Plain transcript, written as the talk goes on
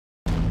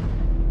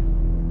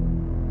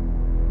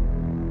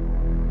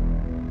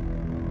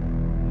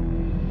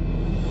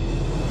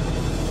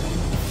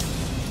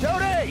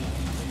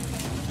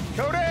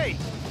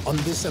on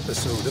this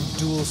episode of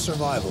Dual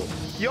Survival.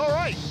 You all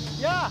right?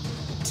 Yeah.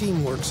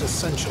 Teamwork's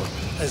essential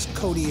as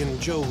Cody and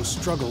Joe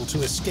struggle to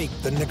escape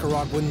the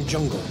Nicaraguan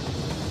jungle.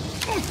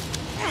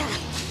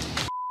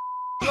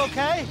 You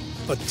okay?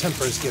 But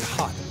tempers get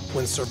hot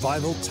when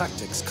survival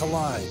tactics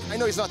collide. I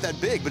know he's not that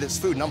big, but it's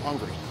food and I'm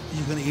hungry.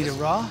 You gonna eat it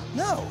raw?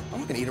 No, I'm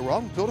not gonna eat it raw.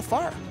 Build a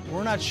fire.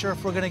 We're not sure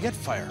if we're gonna get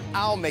fire.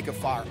 I'll make a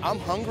fire. I'm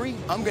hungry.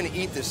 I'm gonna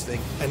eat this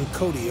thing. And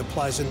Cody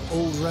applies an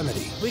old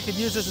remedy We could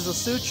use this as a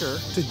suture.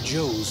 to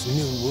Joe's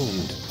new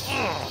wound.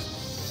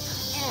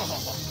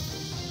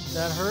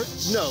 That hurt?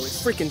 No, it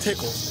freaking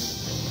tickles.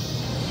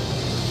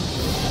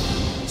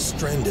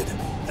 Stranded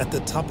at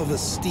the top of a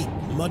steep,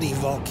 muddy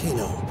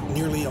volcano,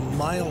 nearly a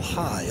mile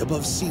high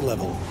above sea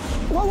level.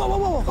 Whoa, whoa, whoa,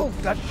 whoa, whoa. Oh,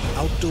 God.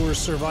 Outdoor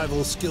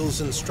survival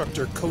skills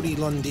instructor Cody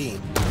Lundeen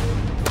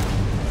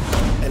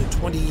and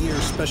 20-year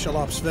special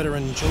ops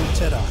veteran Joe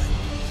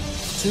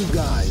Tedeye, two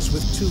guys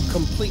with two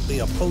completely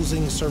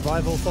opposing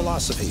survival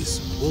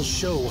philosophies, will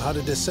show how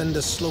to descend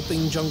a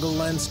sloping jungle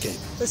landscape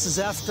This is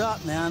effed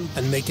up, man.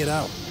 and make it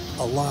out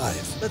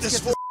alive. Let's This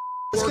get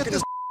working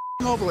is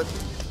over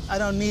with. I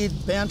don't need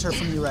banter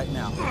from you right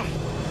now.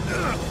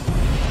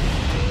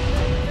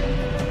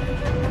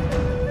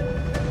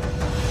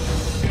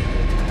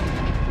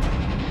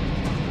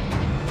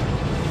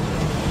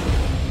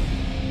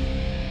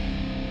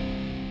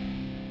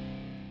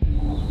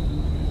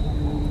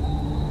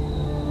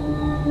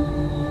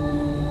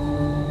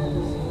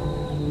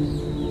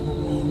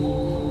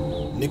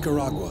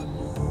 Nicaragua,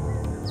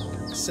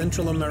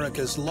 Central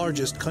America's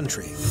largest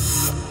country,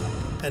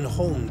 and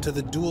home to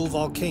the dual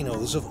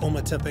volcanoes of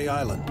Ometepe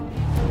Island.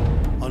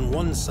 On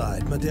one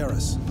side,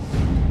 Madeiras.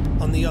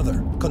 On the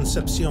other,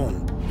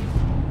 Concepcion.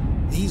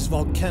 These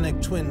volcanic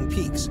twin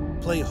peaks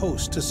play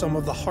host to some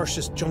of the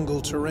harshest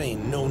jungle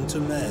terrain known to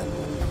man.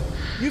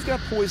 You've got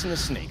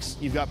poisonous snakes.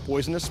 You've got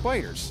poisonous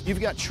spiders. You've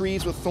got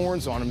trees with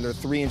thorns on them that are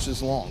 3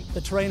 inches long.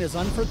 The terrain is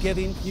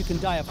unforgiving. You can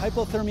die of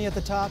hypothermia at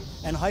the top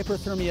and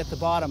hyperthermia at the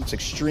bottom. It's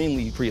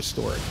extremely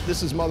prehistoric.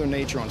 This is Mother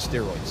Nature on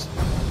steroids.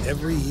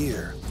 Every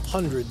year,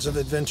 hundreds of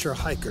adventure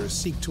hikers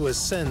seek to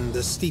ascend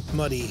the steep,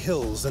 muddy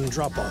hills and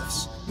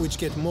drop-offs, which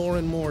get more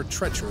and more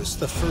treacherous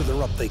the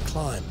further up they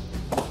climb,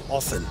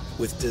 often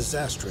with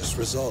disastrous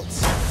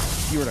results.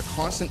 You're at a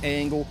constant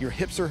angle. Your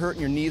hips are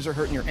hurting, your knees are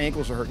hurting, your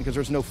ankles are hurting because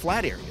there's no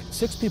flat area.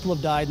 6 people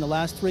have died in the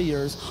last 3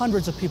 years.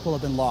 Hundreds of people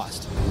have been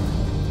lost.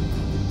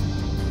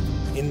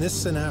 In this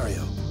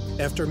scenario,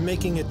 after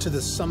making it to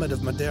the summit of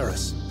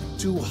Madeiras,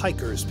 2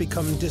 hikers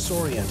become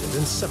disoriented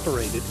and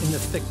separated in the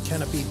thick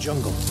canopy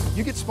jungle.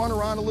 You get spun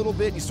around a little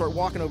bit, you start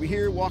walking over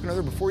here, walking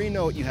over there. Before you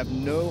know it, you have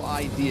no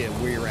idea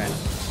where you're at.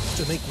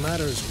 To make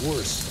matters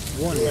worse,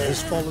 one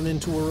has fallen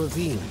into a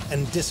ravine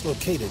and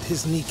dislocated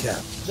his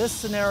kneecap. This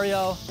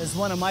scenario is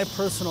one of my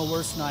personal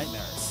worst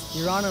nightmares.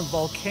 You're on a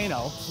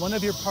volcano, one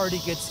of your party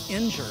gets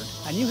injured,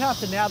 and you have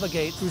to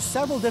navigate through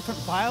several different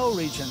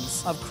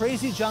bioregions of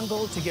crazy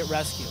jungle to get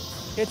rescued.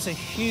 It's a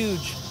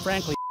huge,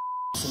 frankly,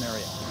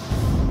 scenario.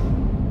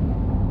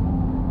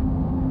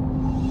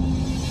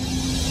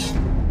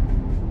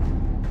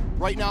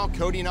 Right now,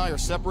 Cody and I are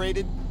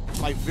separated.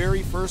 My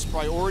very first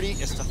priority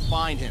is to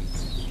find him.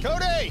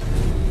 Cody!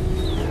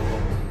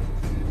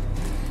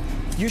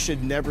 You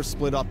should never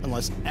split up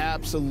unless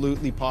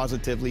absolutely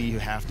positively you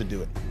have to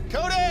do it.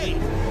 Cody!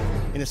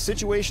 In a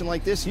situation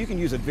like this, you can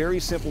use a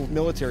very simple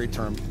military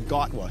term,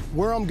 GOTWA.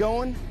 Where I'm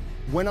going,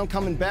 when I'm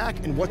coming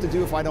back, and what to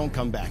do if I don't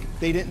come back.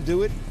 They didn't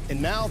do it,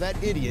 and now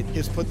that idiot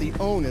has put the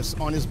onus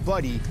on his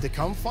buddy to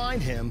come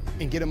find him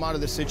and get him out of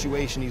the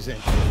situation he's in.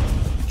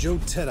 Joe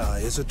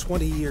Tedeye is a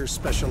 20-year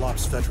special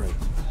ops veteran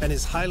and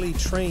is highly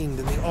trained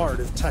in the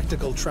art of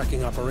tactical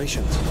tracking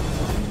operations.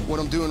 What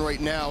I'm doing right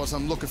now is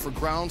I'm looking for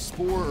ground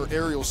spoor or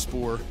aerial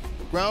spoor.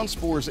 Ground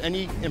spoor is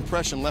any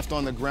impression left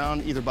on the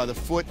ground, either by the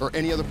foot or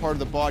any other part of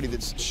the body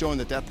that's showing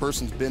that that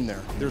person's been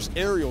there. There's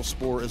aerial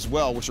spoor as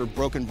well, which are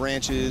broken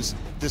branches,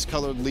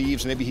 discolored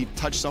leaves, maybe he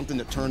touched something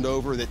that turned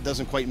over that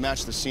doesn't quite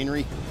match the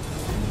scenery.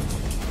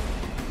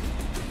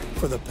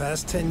 For the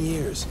past 10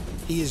 years,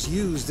 he has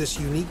used this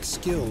unique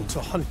skill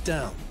to hunt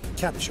down,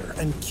 capture,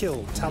 and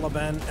kill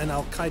Taliban and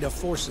Al-Qaeda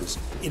forces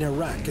in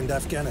Iraq and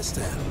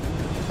Afghanistan.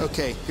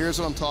 Okay, here's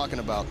what I'm talking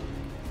about.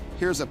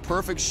 Here's a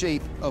perfect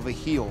shape of a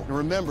heel. And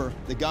remember,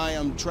 the guy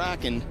I'm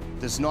tracking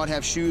does not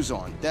have shoes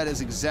on. That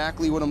is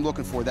exactly what I'm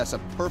looking for. That's a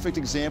perfect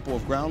example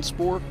of ground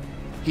spoor.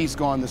 He's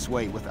gone this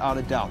way, without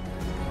a doubt.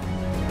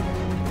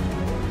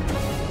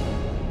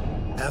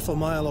 Half a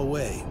mile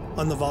away,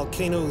 on the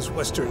volcano's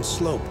western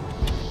slope,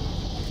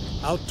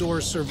 outdoor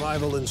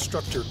survival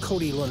instructor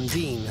Cody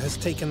Lundeen has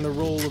taken the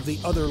role of the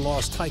other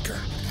lost hiker,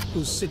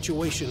 whose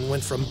situation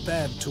went from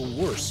bad to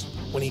worse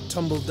when he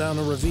tumbled down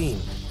a ravine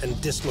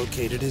and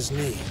dislocated his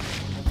knee.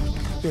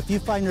 If you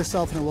find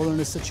yourself in a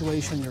wilderness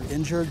situation, you're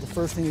injured, the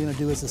first thing you're gonna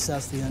do is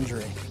assess the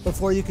injury.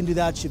 Before you can do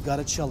that, you've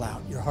gotta chill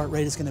out. Your heart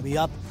rate is gonna be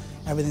up,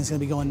 everything's gonna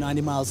be going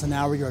 90 miles an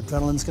hour, your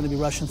adrenaline's gonna be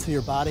rushing through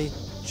your body.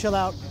 Chill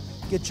out,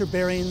 get your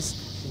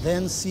bearings,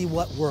 then see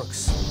what works.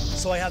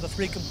 So I have the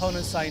 3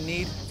 components I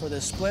need for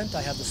this splint.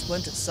 I have the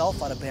splint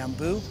itself out of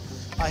bamboo.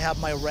 I have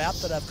my wrap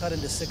that I've cut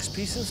into 6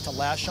 pieces to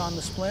lash on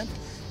the splint,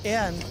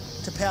 and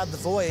to pad the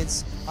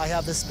voids, I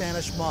have the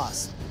Spanish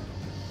moss.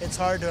 It's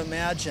hard to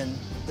imagine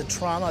the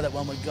trauma that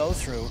one would go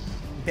through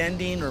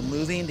bending or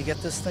moving to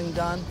get this thing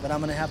done, but I'm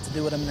gonna have to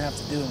do what I'm gonna have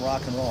to do in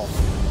rock and roll.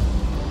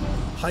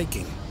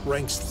 Hiking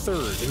ranks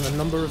 3rd in the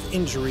number of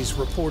injuries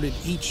reported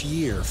each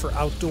year for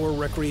outdoor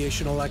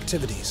recreational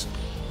activities.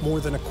 More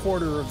than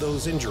 1/4 of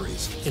those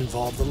injuries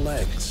involve the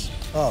legs.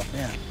 Oh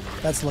man,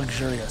 that's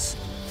luxurious.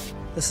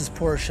 This is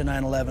Porsche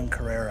 911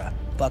 Carrera.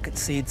 Bucket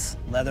seats,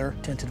 leather,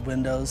 tinted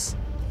windows.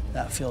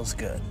 That feels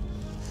good.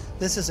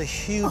 This is a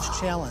huge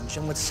challenge,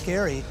 and what's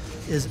scary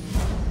is,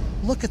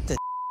 look at this.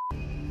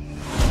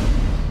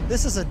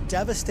 This is a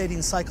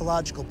devastating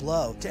psychological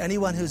blow to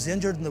anyone who's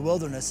injured in the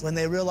wilderness when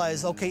they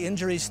realize, okay,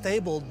 injury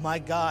stabled, my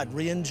God,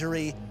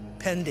 re-injury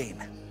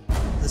pending.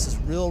 This is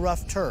real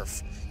rough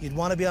turf. You'd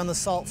want to be on the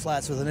salt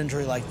flats with an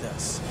injury like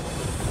this.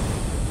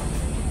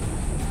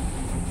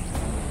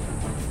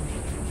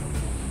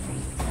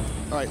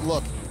 All right,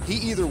 look, he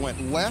either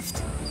went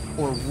left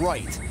or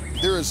right.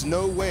 There is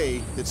no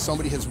way that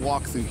somebody has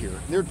walked through here.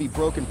 There'd be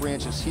broken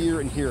branches here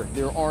and here.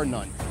 There are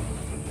none.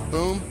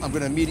 Boom, I'm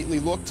gonna immediately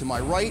look to my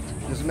right.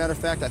 As a matter of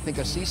fact, I think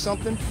I see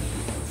something.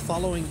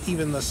 Following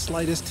even the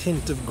slightest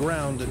hint of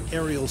ground and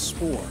aerial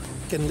spoor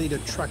can lead a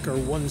trekker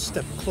one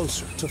step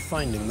closer to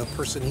finding the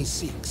person he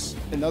seeks.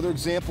 Another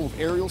example of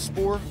aerial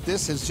spoor.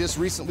 This has just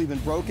recently been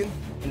broken,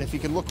 and if you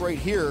can look right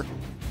here,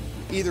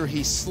 either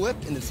he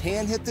slipped and his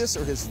hand hit this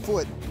or his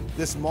foot.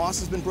 This moss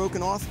has been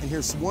broken off, and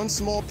here's one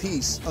small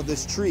piece of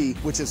this tree,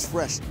 which is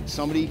fresh.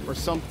 Somebody or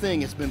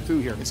something has been through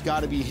here. It's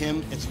gotta be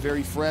him, it's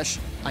very fresh.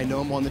 I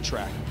know I'm on the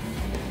track.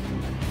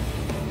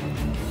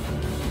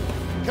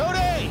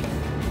 Cody!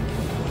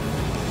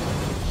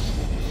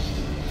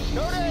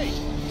 Cody!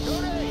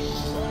 Cody!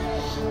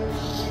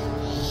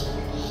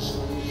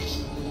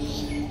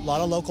 A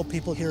lot of local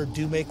people here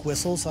do make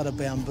whistles out of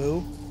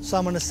bamboo. So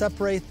I'm gonna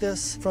separate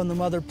this from the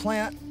mother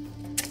plant.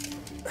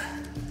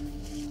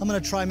 I'm gonna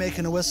try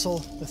making a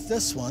whistle with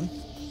this one.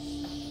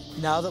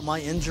 Now that my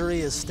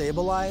injury is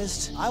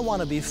stabilized, I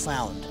wanna be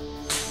found.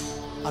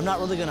 I'm not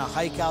really gonna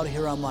hike out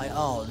here on my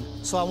own,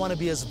 so I wanna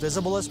be as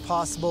visible as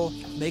possible,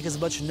 make as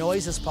much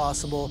noise as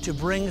possible to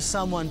bring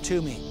someone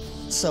to me.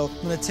 So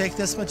I'm gonna take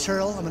this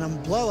material, I'm gonna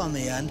blow on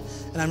the end,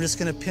 and I'm just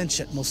gonna pinch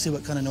it, and we'll see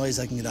what kind of noise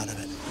I can get out of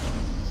it.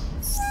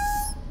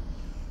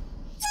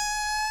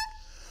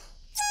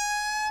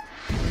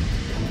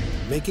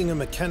 Making a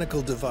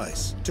mechanical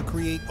device to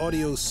create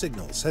audio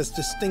signals has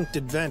distinct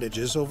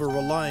advantages over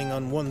relying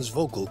on one's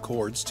vocal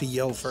cords to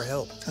yell for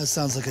help. That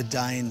sounds like a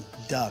dying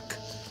duck,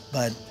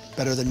 but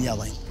better than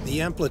yelling.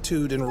 The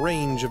amplitude and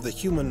range of the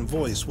human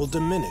voice will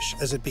diminish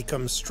as it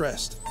becomes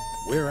stressed,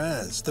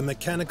 whereas the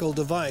mechanical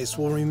device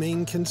will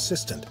remain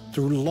consistent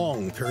through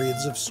long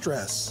periods of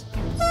stress.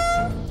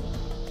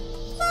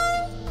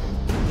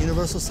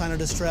 Universal sign of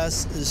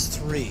distress is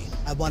 3.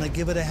 I want to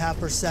give it a half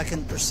per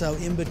second or so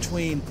in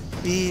between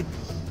beep,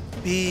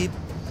 beep,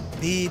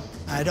 beep.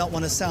 I don't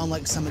want to sound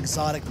like some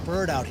exotic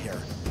bird out here.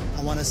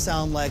 I want to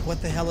sound like,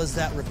 what the hell is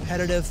that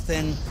repetitive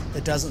thing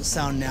that doesn't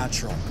sound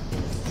natural?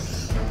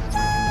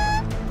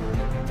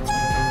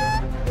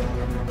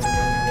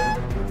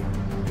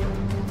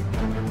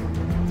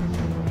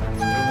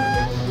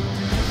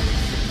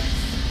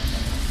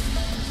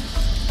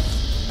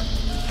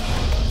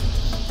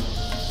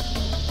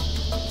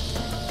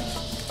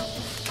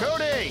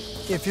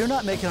 If you're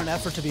not making an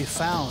effort to be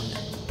found,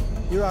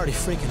 you're already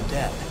freaking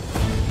dead.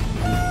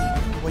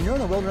 When you're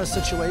in a wilderness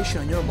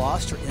situation and you're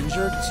lost or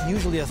injured, it's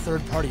usually a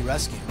third-party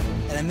rescue.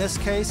 And in this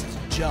case, it's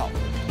Joe.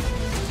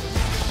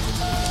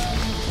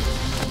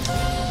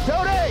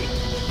 Cody!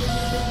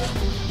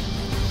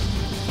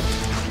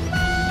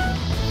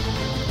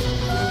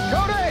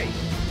 Cody!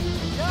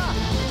 Yeah.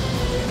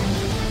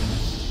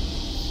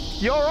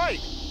 You all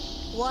right?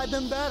 Well, I've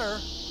been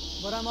better,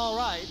 but I'm all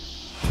right.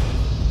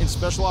 In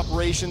special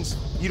operations,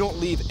 you don't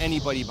leave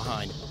anybody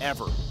behind,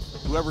 ever.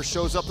 Whoever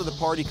shows up to the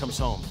party comes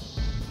home.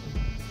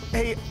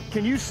 Hey,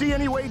 can you see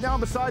any way down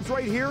besides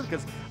right here?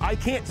 Because I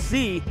can't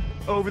see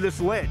over this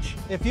ledge.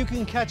 If you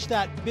can catch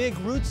that big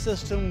root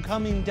system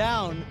coming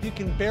down, you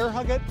can bear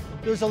hug it.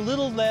 There's a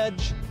little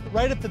ledge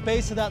right at the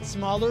base of that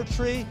smaller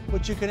tree,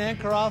 which you can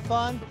anchor off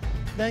on.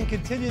 Then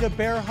continue to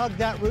bear hug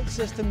that root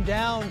system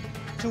down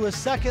to a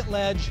second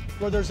ledge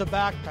where there's a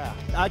backpack.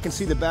 I can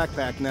see the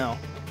backpack now.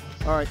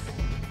 All right,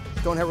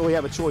 don't really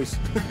have a choice.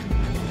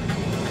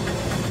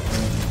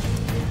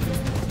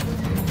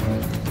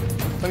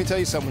 Let me tell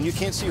you something, when you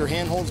can't see your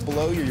hand holds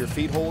below you, your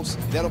feet holds,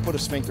 that'll put a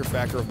sphincter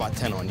factor of about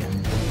 10 on you.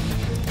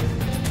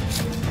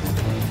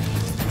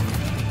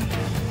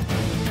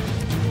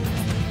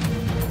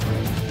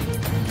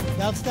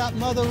 That's that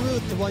mother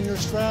root, the one you're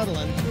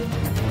straddling.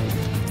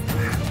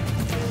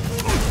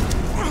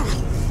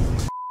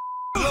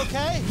 You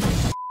okay?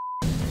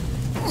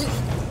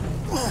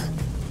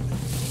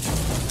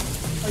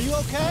 Are you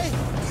okay?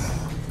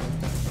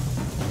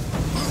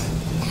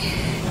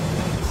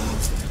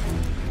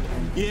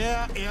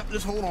 Yeah,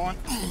 just hold on.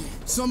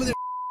 Some of the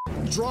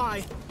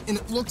dry and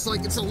it looks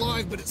like it's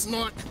alive, but it's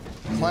not.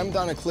 Climb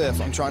down a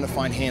cliff, I'm trying to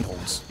find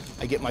handholds.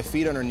 I get my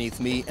feet underneath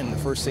me, and the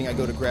first thing I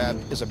go to grab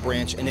is a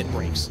branch, and it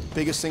breaks.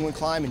 Biggest thing when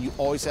climbing, you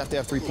always have to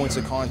have 3 points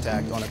of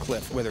contact on a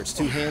cliff, whether it's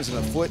 2 hands and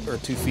a foot or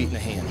 2 feet and a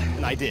hand,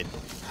 and I did.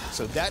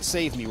 So that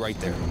saved me right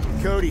there.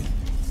 Cody,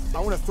 I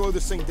want to throw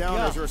this thing down.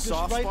 Is there a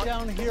soft right spot?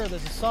 down here.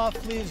 There's a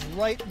soft leaves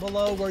right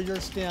below where you're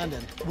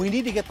standing. We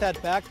need to get that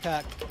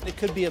backpack. It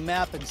could be a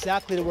map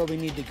exactly to where we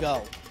need to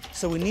go.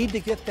 So we need to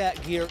get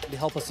that gear to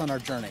help us on our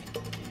journey.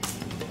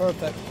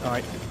 Perfect. All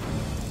right.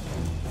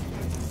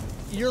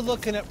 You're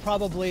looking at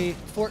probably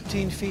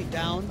 14 feet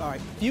down. All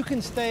right. If you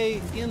can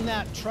stay in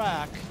that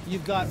track,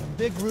 you've got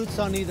big roots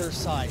on either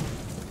side.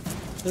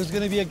 There's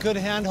going to be a good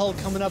handhold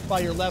coming up by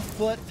your left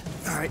foot.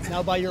 All right.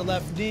 Now by your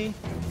left knee.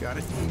 Got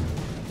it.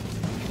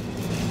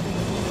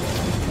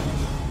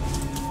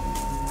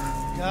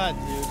 God,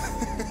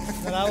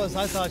 dude. But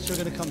I thought you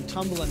were going to come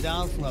tumbling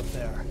down from up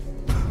there.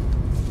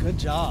 Good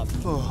job.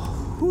 Oh,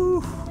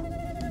 whew.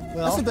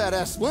 Well, that's a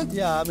badass splint.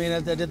 Yeah, I mean, I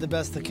did the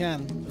best I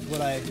can with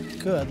what I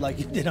could, like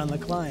you did on the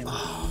climb.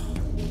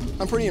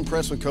 I'm pretty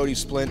impressed with Cody's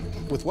splint.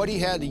 With what he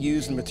had to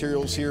use in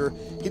materials here,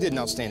 he did an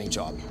outstanding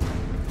job.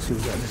 Let's see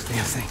what we got in this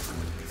damn thing.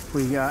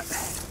 We got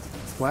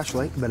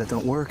flashlight, but it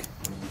don't work.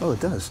 Oh, it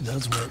does. It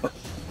does work. Oh,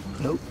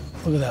 nope.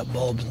 Look at that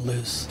bulb's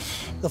loose.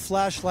 The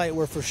flashlight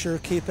we're for sure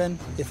keeping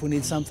if we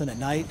need something at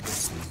night.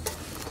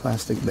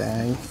 Plastic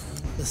bag.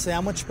 The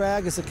sandwich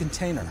bag is a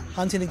container.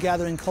 Hunting and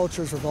gathering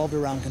cultures revolved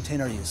around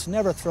container use.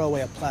 Never throw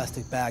away a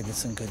plastic bag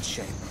that's in good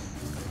shape.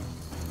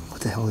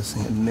 What the hell is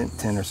this thing? A mint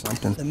tin or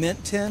something? The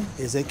mint tin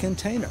is a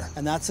container,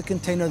 and that's a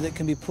container that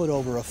can be put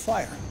over a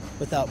fire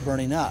without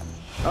burning up.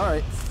 All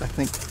right, I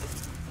think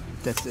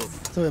that's it.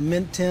 So a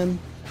mint tin,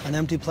 an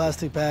empty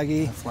plastic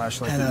baggie, A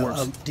flashlight and that a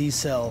works.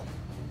 D-cell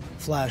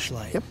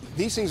flashlight. Yep.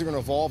 These things are going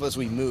to evolve as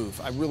we move.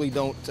 I really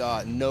don't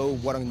know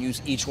what I'm going to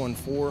use each one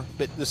for,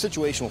 but the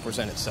situation will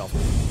present itself.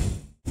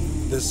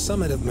 The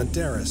summit of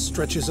Madera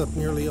stretches up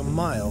nearly a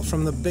mile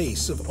from the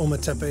base of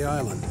Ometepe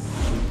Island.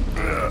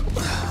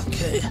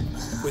 Okay.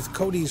 With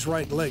Cody's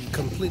right leg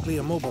completely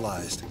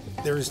immobilized,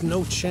 there is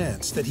no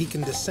chance that he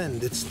can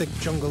descend its thick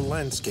jungle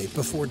landscape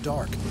before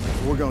dark.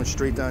 We're going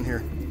straight down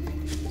here.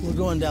 We're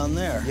going down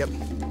there. Yep,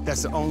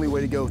 that's the only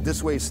way to go.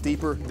 This way is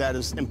steeper. That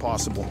is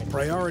impossible.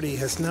 Priority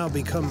has now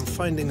become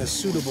finding a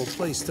suitable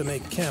place to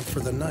make camp for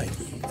the night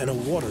and a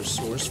water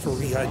source for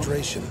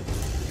rehydration.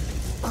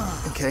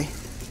 Okay,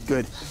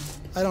 good.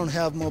 I don't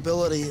have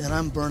mobility, and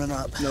I'm burning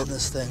up in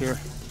this thing. Here.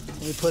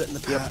 Let me put it in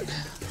the pack.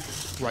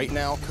 Right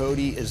now,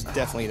 Cody is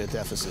definitely at a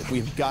deficit.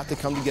 We've got to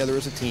come together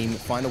as a team,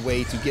 find a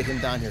way to get him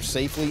down here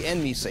safely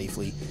and me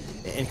safely,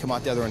 and come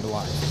out the other end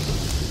alive.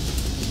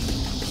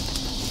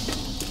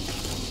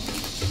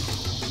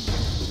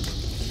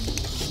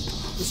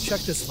 Let's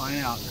check this vine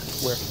out.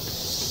 Where?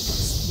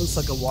 Looks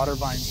like a water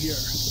vine here.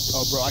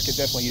 Oh, bro, I could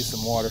definitely use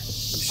some water.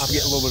 I'm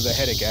getting a little bit of a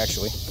headache,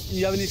 actually.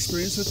 You have any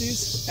experience with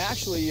these?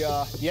 Actually,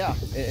 yeah.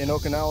 In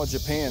Okinawa,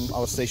 Japan, I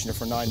was stationed there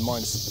for 9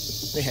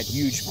 months. They had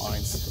huge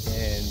vines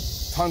and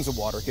tons of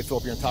water. It could fill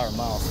up your entire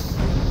mouth.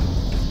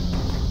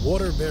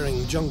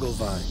 Water-bearing jungle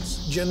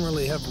vines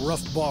generally have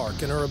rough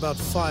bark and are about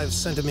 5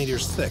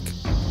 centimeters thick.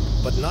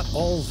 But not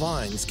all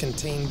vines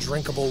contain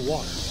drinkable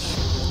water.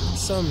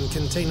 Some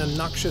contain a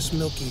noxious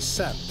milky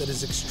sap that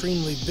is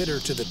extremely bitter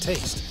to the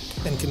taste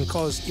and can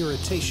cause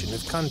irritation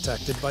if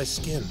contacted by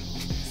skin.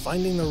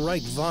 Finding the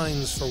right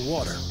vines for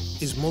water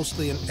is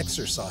mostly an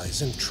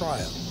exercise in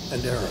trial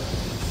and error.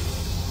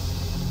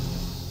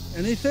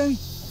 Anything?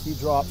 A few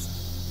drops.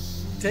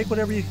 Take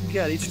whatever you can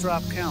get. Each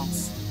drop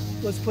counts.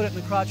 Let's put it in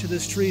the crotch of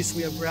this tree so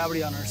we have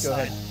gravity on our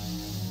side.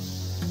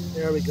 ahead.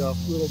 There we go.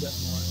 A little bit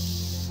more.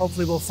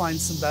 Hopefully we'll find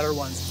some better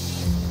ones.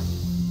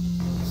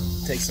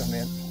 Take some,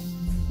 man.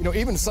 You know,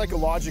 even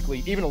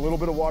psychologically, even a little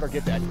bit of water,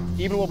 get that.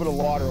 Even a little bit of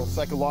water will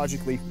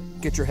psychologically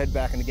get your head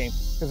back in the game.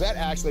 Because that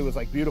actually was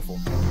like beautiful.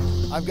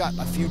 I've got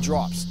a few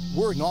drops.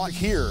 We're not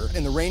here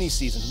in the rainy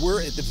season.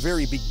 We're at the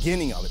very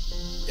beginning of it.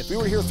 If we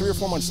were here 3 or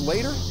 4 months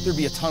later, there'd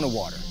be a ton of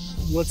water.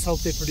 Let's hope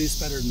they produce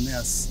better than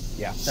this.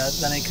 Yeah.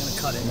 That ain't gonna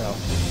cut it. No.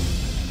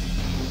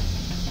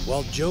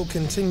 While Joe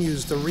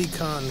continues the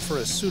recon for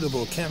a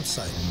suitable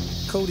campsite,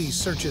 Cody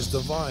searches the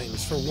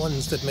vines for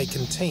ones that may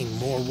contain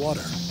more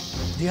water.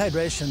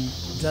 Dehydration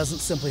doesn't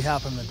simply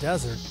happen in the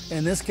desert.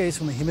 In this case,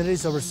 when the humidity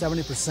is over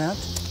 70%,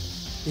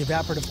 the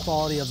evaporative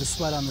quality of the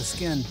sweat on the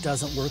skin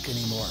doesn't work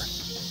anymore.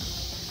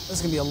 This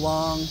is gonna be a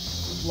long,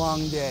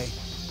 long day.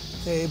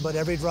 Okay, but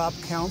every drop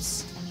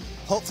counts.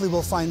 Hopefully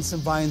we'll find some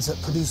vines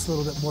that produce a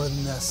little bit more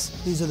than this.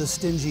 These are the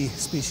stingy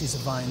species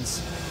of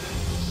vines.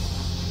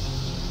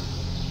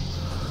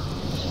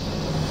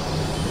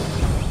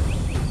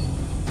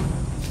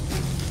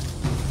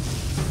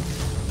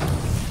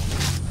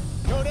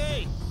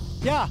 Cody!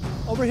 Yeah,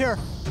 over here.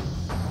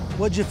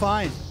 What'd you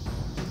find?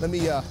 Let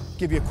me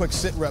give you a quick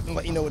sit rep and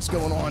let you know what's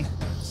going on.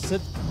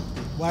 Sit.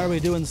 Why are we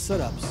doing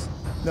sit-ups?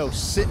 No,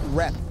 sit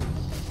rep.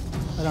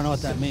 I don't know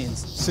what that means.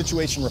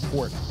 Situation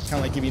report. Kind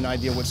of like give you an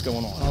idea what's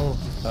going on.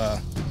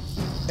 Oh.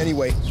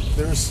 Anyway,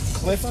 there's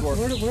Cliff. Where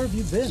have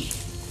you been?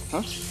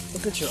 Huh?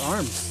 Look at your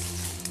arms.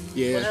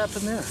 Yeah. What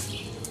happened there?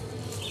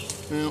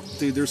 Well,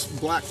 dude, there's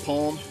black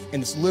palm,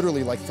 and it's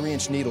literally like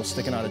 3-inch needles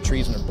sticking out of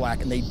trees, and they're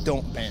black, and they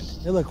don't bend.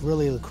 They look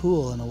really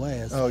cool in a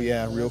way. Oh,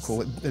 yeah, real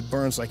cool. It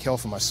burns like hell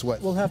from my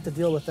sweat. We'll have to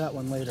deal with that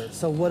one later.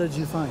 So what did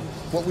you find?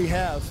 What we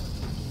have,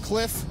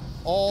 cliff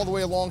all the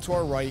way along to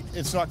our right.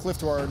 It's not cliff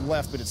to our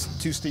left, but it's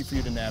too steep for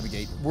you to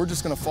navigate. We're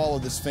just going to follow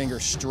this finger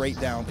straight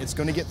down. It's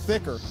going to get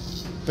thicker,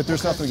 but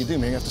there's nothing we can do,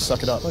 man. You have to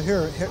suck it up. Well,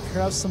 here,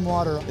 have some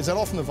water. Is that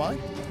all from the vine?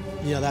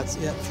 Yeah, that's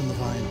it from the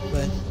vine.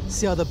 But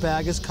see how the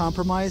bag is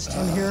compromised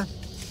in here?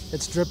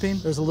 It's dripping.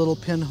 There's a little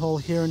pinhole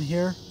here and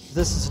here.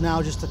 This is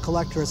now just a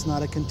collector. It's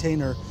not a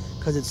container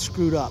because it's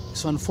screwed up.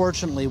 So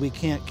unfortunately, we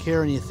can't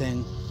carry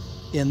anything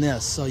in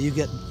this. So you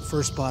get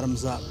first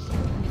bottoms up.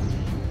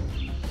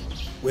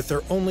 With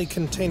their only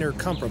container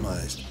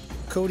compromised,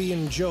 Cody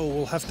and Joe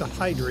will have to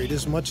hydrate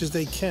as much as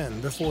they can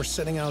before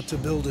setting out to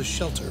build a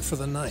shelter for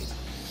the night.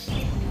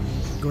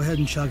 Go ahead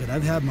and chug it.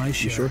 I've had my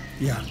share. You sure?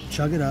 Yeah,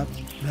 chug it up.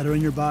 Better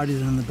in your body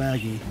than in the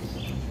baggie.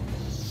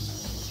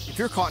 If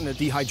you're caught in a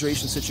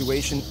dehydration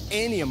situation,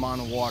 any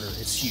amount of water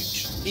is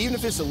huge. Even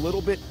if it's a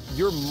little bit,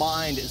 your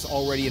mind is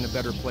already in a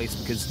better place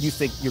because you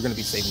think you're going to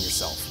be saving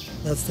yourself.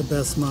 That's the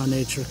best Ma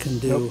Nature can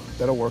do. Nope,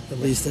 that'll work. At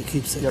least it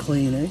keeps it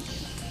clean, eh?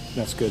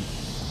 That's good.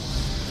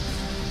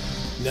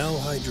 Now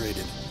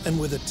hydrated, and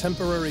with a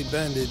temporary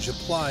bandage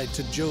applied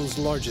to Joe's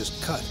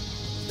largest cut,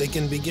 they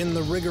can begin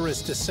the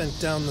rigorous descent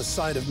down the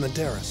side of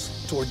Madeiras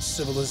towards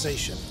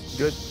civilization.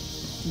 Good.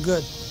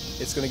 Good.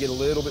 It's going to get a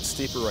little bit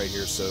steeper right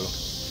here, so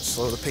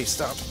slow the pace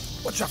down.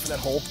 Watch out for that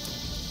hole.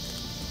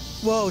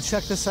 Whoa,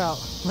 check this out.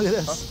 Look at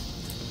this.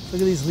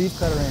 Look at these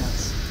leafcutter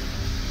ants.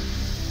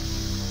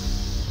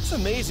 It's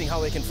amazing how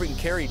they can freaking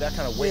carry that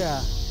kind of weight.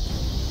 Yeah.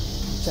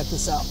 Check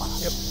this out.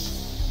 Yep.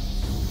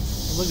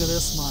 Look at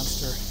this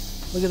monster.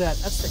 Look at that.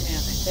 That's the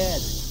ant head.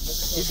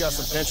 He's got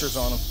some pinchers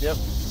on him. Yep.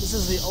 This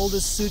is the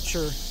oldest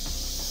suture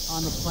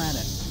on the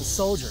planet. The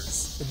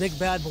soldiers, the big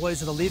bad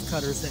boys are the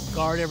leafcutters that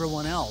guard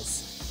everyone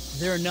else.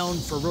 They're known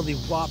for really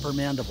whopper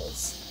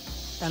mandibles.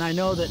 And I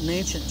know that in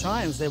ancient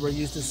times, they were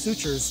used as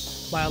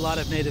sutures by a lot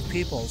of native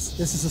peoples.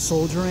 This is a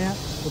soldier ant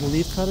for the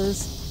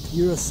leafcutters.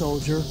 You're a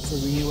soldier for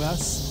the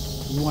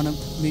U.S. You want to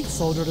meet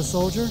soldier to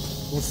soldier?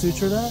 We'll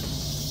suture that.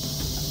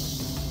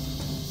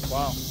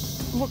 Wow.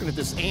 I'm looking at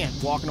this ant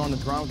walking on the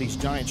ground with these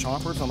giant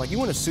chompers. I'm like, you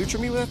want to suture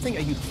me with that thing?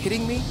 Are you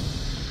kidding me?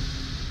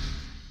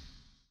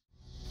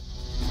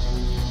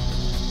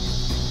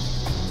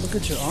 Look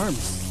at your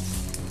arms.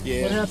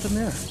 Yeah. What happened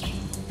there?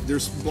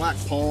 There's black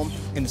palm,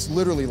 and it's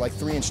literally like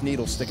 3-inch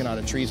needles sticking out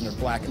of trees, and they're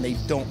black, and they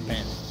don't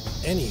bend.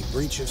 Any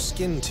breach of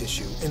skin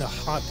tissue in a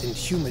hot and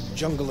humid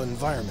jungle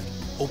environment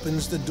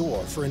opens the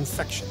door for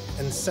infection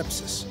and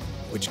sepsis,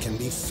 which can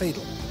be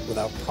fatal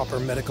without proper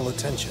medical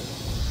attention.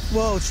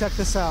 Whoa, check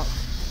this out.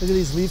 Look at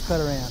these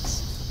leafcutter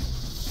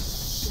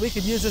ants. We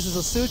could use this as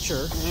a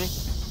suture.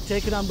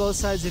 Take it on both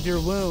sides of your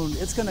wound.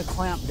 It's going to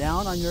clamp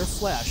down on your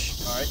flesh.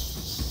 All right.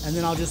 And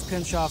then I'll just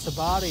pinch off the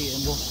body,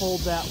 and we'll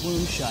hold that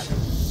wound shut.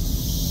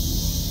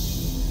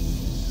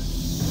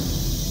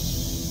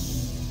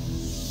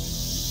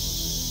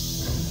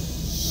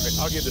 All right,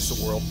 I'll give this a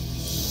whirl.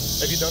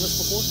 Have you done this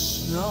before?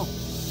 No.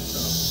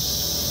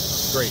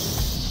 Great.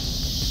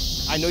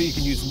 I know you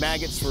can use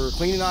maggots for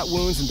cleaning out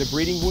wounds and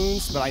debriding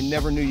wounds, but I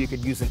never knew you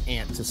could use an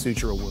ant to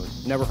suture a wound.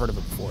 Never heard of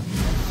it before.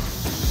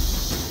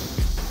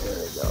 There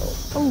we go.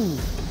 Oh.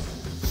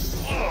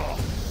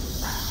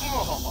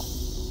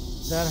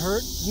 That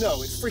hurt?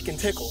 No, it freaking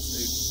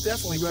tickles, dude.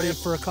 Definitely. You ready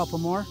for a couple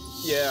more?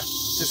 Yeah,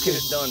 just get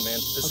it done, man.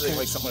 This ain't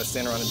like something I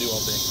stand around and do all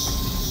day.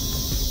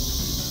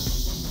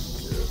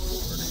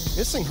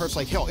 This thing hurts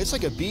like hell. It's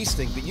like a bee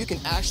sting, but you can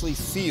actually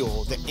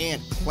feel the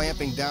ant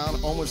clamping down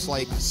almost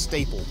like a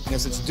staple. And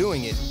as it's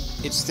doing it,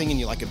 it's stinging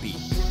you like a bee.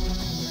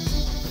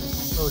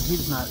 Oh,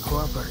 he's not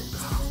cooperating.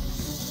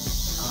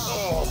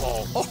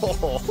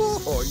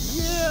 Oh,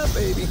 yeah,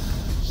 baby.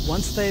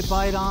 Once they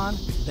bite on,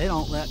 they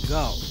don't let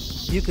go.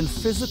 You can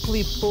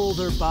physically pull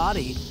their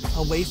body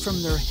away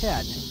from their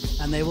head,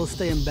 and they will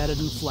stay embedded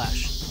in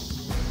flesh.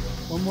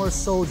 One more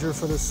soldier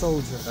for the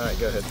soldier. All right,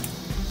 go ahead.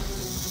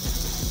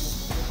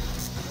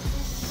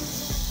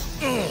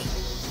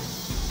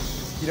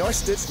 You know, I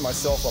stitched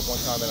myself up one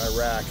time in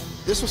Iraq.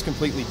 This was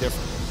completely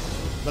different.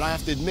 But I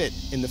have to admit,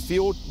 in the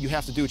field, you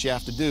have to do what you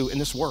have to do, and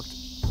this worked.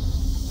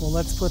 Well,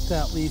 let's put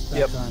that leaf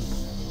back on.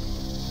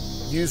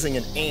 Using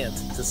an ant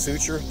to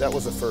suture, that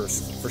was a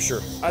first, for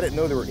sure. I didn't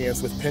know there were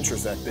ants with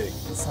pinchers that big.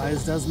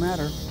 Size does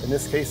matter. In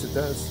this case, it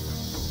does.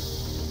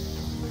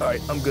 All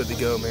right, I'm good to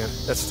go, man.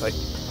 That's tight.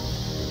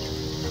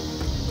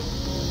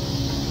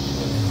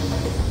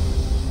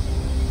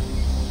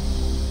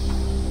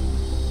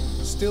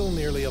 Still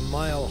nearly a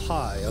mile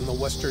high on the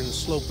western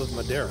slope of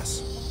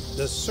Madeiras,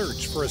 the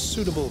search for a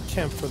suitable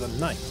camp for the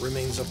night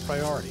remains a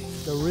priority.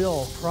 The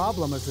real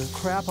problem is the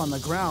crap on the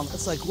ground.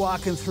 It's like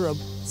walking through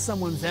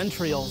someone's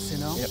entrails, you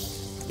know? Yep.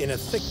 In a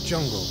thick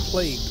jungle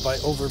plagued by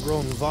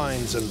overgrown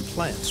vines and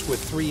plants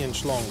with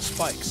 3-inch long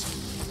spikes,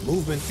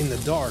 movement in the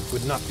dark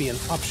would not be an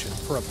option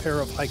for a pair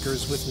of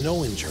hikers with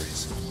no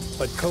injuries.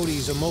 But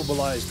Cody's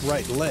immobilized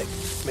right leg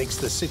makes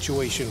the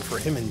situation for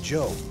him and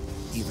Joe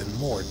even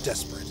more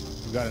desperate.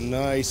 We've got a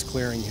nice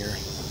clearing here.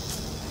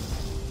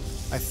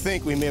 I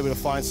think we may be able to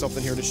find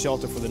something here to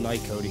shelter for the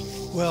night, Cody.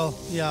 Well,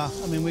 yeah,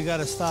 I mean, we got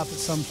to stop at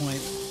some point.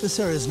 This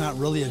area is not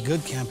really a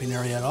good camping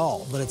area at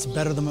all, but it's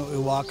better than what we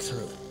walked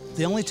through.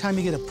 The only time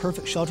you get a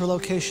perfect shelter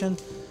location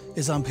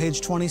is on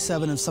page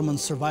 27 of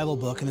someone's survival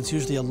book, and it's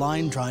usually a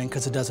line drawing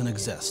because it doesn't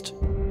exist.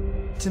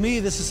 To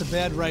me, this is a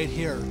bed right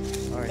here.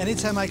 All right.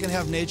 Anytime I can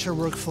have nature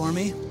work for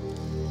me,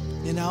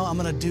 you know, I'm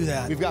gonna do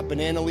that. We've got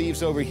banana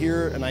leaves over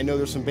here, and I know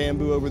there's some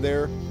bamboo over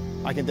there.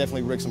 I can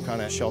definitely rig some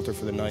kind of shelter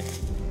for the night.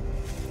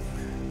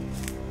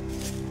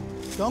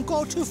 Don't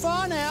go too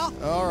far now.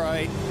 All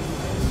right.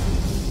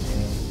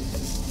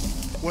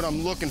 What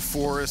I'm looking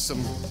for is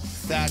some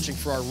thatching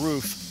for our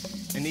roof.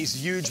 And these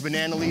huge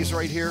banana leaves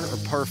right here are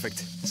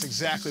perfect. It's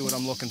exactly what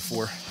I'm looking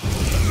for.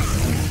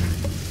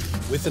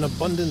 With an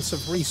abundance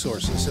of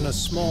resources in a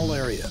small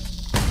area,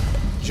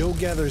 Joe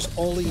gathers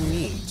all he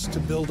needs to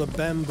build a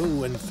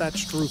bamboo and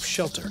thatched roof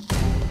shelter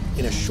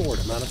in a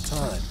short amount of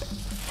time.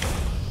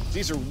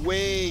 These are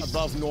way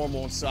above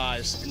normal in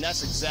size, and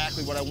that's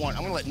exactly what I want.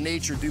 I'm gonna let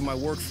nature do my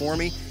work for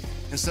me.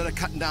 Instead of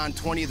cutting down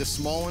 20 of the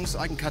small ones,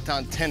 I can cut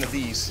down 10 of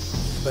these.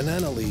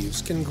 Banana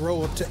leaves can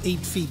grow up to 8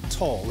 feet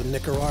tall in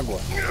Nicaragua,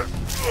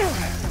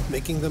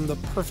 making them the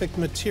perfect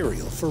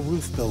material for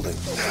roof building.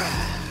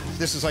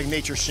 This is like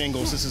nature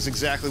shingles. This is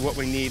exactly what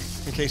we need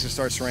in case it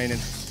starts raining.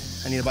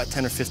 I need about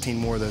 10 or 15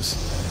 more of those.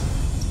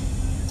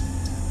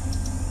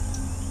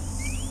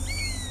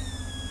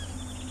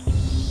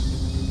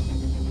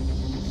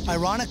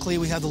 Ironically,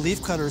 we have the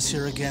leaf cutters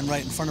here again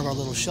right in front of our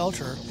little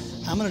shelter.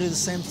 I'm gonna do the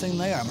same thing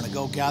there. I'm gonna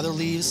go gather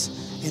leaves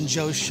in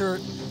Joe's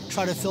shirt,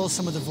 try to fill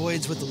some of the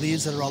voids with the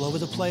leaves that are all over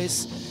the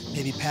place,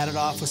 maybe pat it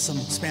off with some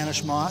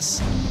Spanish moss.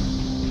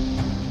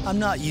 I'm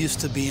not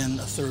used to being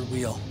a third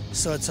wheel,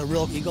 so it's a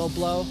real ego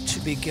blow to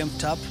be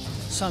gimped up.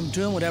 So I'm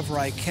doing whatever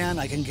I can.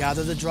 I can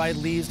gather the dried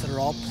leaves that are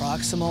all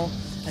proximal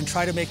and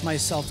try to make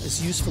myself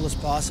as useful as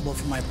possible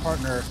for my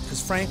partner, because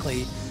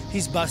frankly,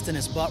 he's busting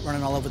his butt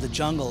running all over the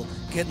jungle,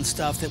 getting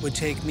stuff that would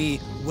take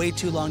me way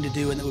too long to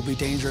do and that would be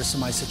dangerous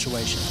in my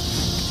situation.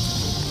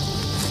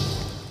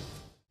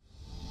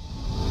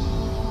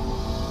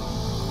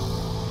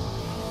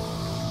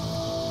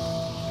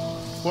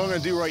 What I'm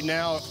gonna do right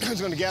now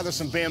is gonna gather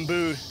some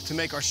bamboo to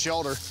make our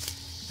shelter.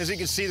 As you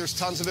can see, there's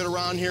tons of it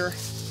around here.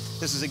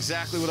 This is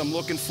exactly what I'm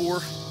looking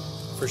for.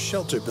 For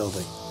shelter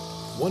building,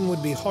 one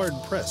would be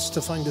hard-pressed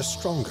to find a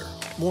stronger,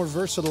 more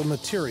versatile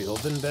material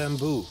than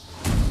bamboo.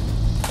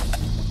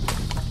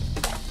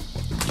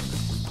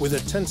 With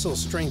a tensile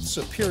strength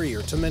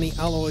superior to many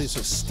alloys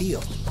of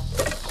steel,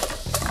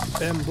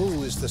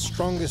 bamboo is the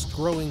strongest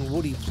growing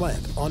woody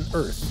plant on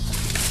Earth.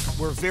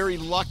 We're very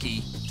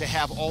lucky to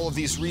have all of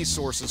these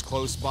resources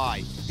close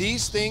by.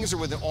 These things are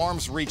within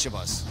arm's reach of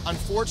us.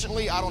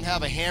 Unfortunately, I don't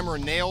have a hammer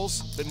and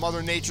nails, but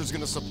Mother Nature's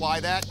gonna supply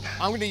that.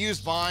 I'm gonna use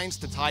vines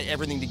to tie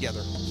everything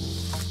together.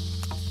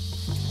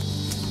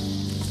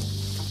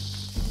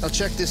 Now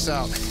check this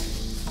out.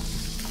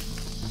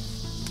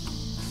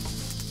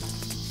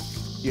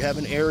 You have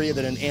an area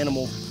that an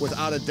animal,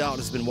 without a doubt,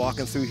 has been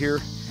walking through here.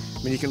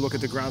 I mean, you can look at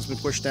the ground's been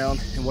pushed down,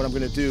 and what I'm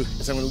gonna do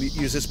is I'm gonna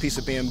use this piece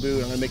of bamboo,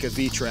 and I'm gonna make a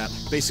V-trap.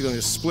 Basically, I'm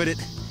gonna split it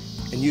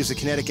and use the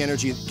kinetic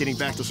energy getting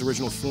back to its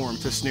original form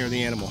to snare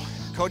the animal.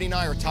 Cody and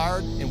I are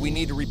tired, and we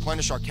need to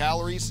replenish our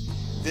calories.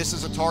 This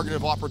is a target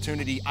of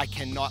opportunity I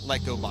cannot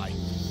let go by.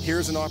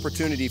 Here's an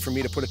opportunity for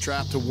me to put a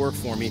trap to work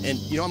for me, and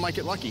you know, I might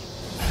get lucky.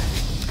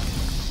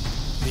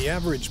 The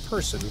average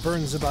person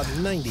burns about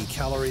 90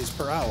 calories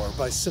per hour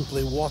by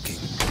simply walking.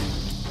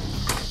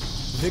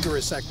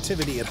 Vigorous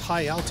activity at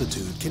high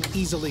altitude can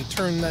easily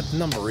turn that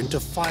number into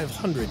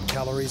 500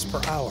 calories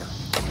per hour.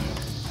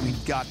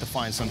 We've got to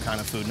find some kind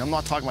of food. And I'm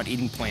not talking about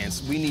eating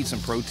plants. We need some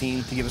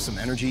protein to give us some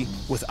energy.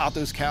 Without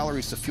those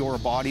calories to fuel our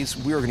bodies,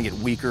 we are gonna get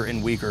weaker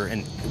and weaker,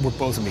 and we're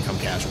both gonna become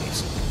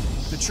casualties.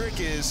 The trick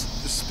is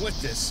to split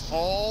this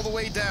all the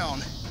way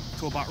down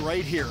to about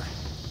right here.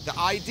 The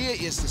idea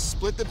is to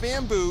split the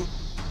bamboo,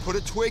 put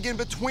a twig in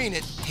between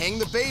it, hang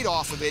the bait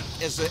off of it.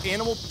 As the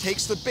animal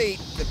takes the bait,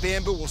 the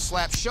bamboo will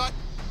slap shut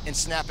and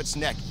snap its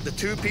neck. The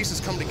two pieces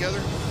come together,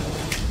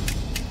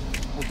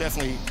 we'll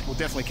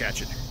definitely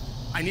catch it.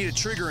 I need a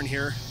trigger in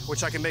here,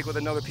 which I can make with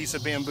another piece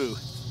of bamboo.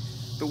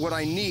 But what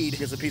I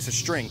need is a piece of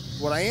string.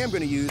 What I am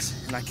gonna use,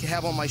 and I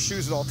have on my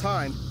shoes at all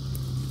time,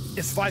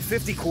 is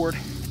 550 cord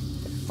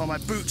on my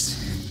boots.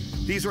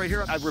 These right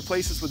here, I've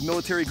replaced this with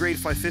military grade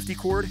 550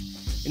 cord,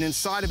 and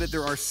inside of it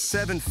there are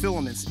 7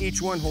 filaments.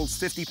 Each one holds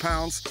 50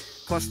 pounds,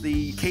 plus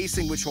the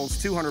casing which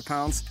holds 200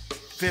 pounds.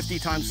 50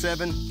 times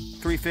 7,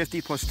 350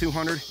 plus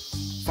 200,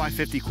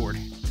 550 cord.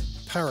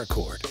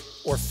 Paracord,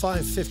 or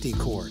 550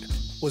 cord,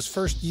 was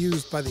first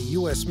used by the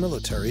U.S.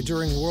 military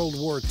during World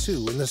War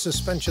II in the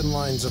suspension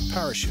lines of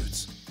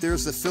parachutes.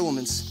 There's the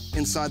filaments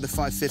inside the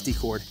 550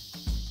 cord.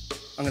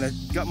 I'm gonna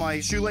gut my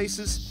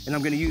shoelaces, and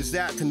I'm gonna use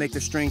that to make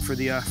the string for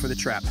the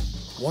trap.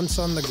 Once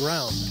on the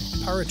ground,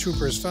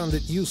 paratroopers found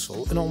it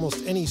useful in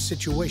almost any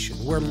situation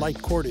where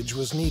light cordage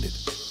was needed,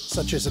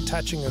 such as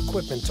attaching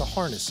equipment to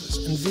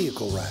harnesses and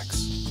vehicle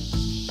racks.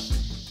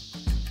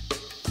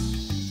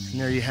 And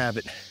there you have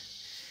it.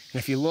 And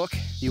if you look,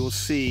 you will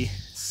see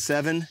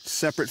 7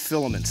 separate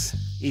filaments.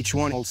 Each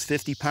one holds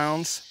 50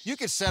 pounds. You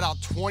could set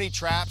out 20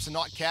 traps and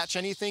not catch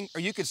anything,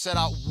 or you could set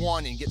out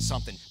 1 and get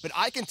something. But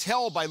I can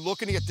tell by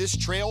looking at this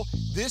trail,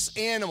 this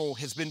animal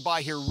has been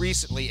by here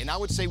recently, and I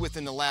would say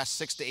within the last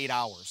 6 to 8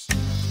 hours.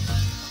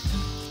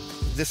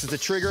 This is the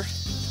trigger.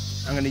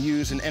 I'm gonna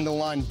use an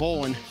end-of-line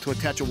bowline to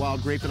attach a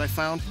wild grape that I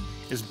found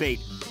as bait.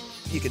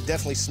 You could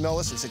definitely smell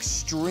this. It's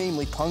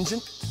extremely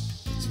pungent.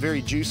 It's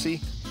very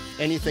juicy.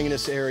 Anything in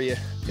this area,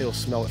 it'll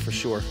smell it for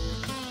sure.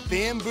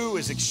 Bamboo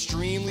is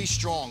extremely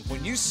strong.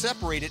 When you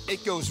separate it,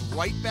 it goes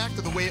right back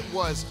to the way it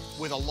was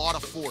with a lot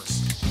of force.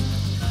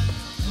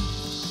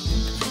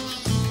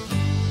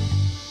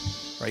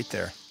 Right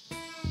there.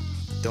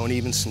 Don't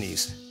even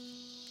sneeze.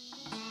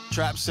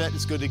 Trap set,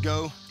 it's good to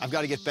go. I've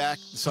got to get back.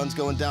 The sun's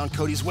going down.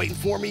 Cody's waiting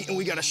for me, and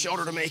we got a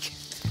shelter to make.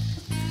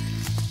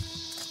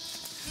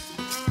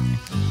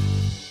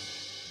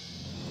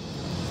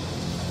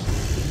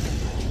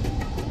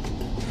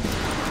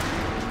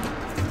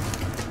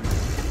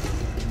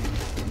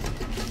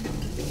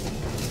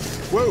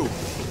 Whoa.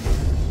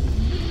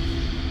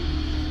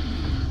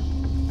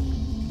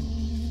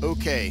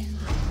 Okay,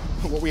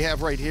 what we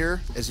have right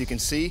here, as you can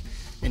see,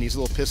 and he's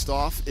a little pissed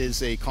off,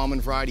 is a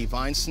common variety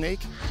vine snake.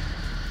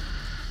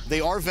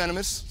 They are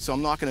venomous, so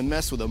I'm not gonna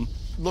mess with them.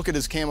 Look at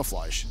his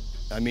camouflage.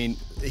 I mean,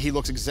 he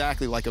looks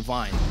exactly like a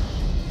vine.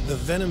 The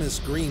venomous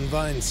green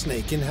vine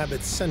snake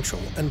inhabits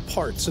Central and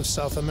parts of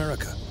South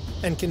America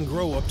and can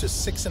grow up to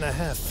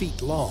 6.5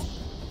 feet long.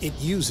 It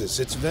uses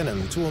its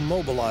venom to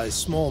immobilize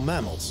small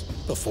mammals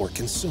before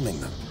consuming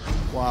them.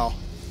 Wow,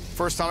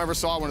 first time I ever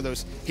saw one of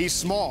those. He's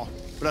small,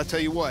 but I'll tell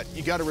you what,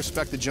 you gotta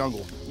respect the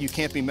jungle. You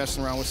can't be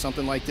messing around with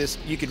something like this.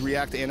 You could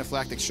react to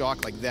anaphylactic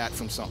shock like that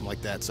from something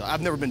like that. So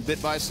I've never been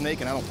bit by a snake,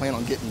 and I don't plan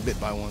on getting bit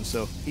by one.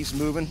 So he's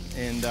moving,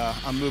 and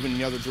I'm moving in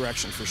the other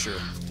direction for sure.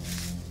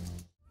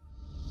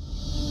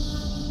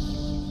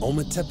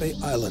 Ometepe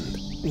Island,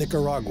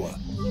 Nicaragua,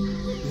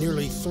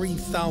 nearly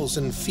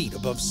 3,000 feet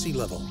above sea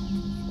level,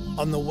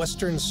 on the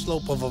western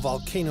slope of a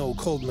volcano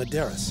called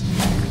Madeiras.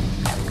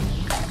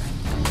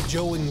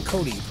 Joe and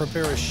Cody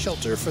prepare a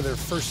shelter for their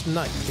first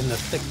night in the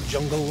thick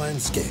jungle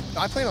landscape.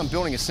 I plan on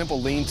building a simple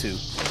lean-to.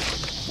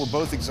 We're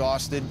both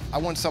exhausted. I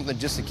want something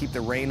just to keep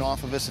the rain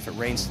off of us if it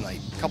rains tonight.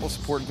 A couple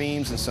support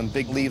beams and some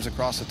big leaves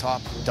across the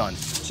top, done.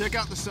 Check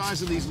out the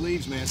size of these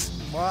leaves, man.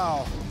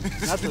 Wow,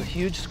 that's a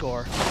huge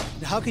score.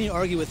 How can you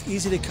argue with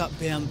easy-to-cut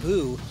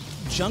bamboo,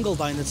 jungle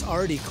vine that's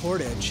already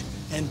cordage,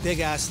 and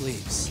big-ass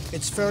leaves?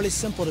 It's fairly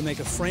simple to make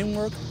a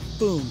framework,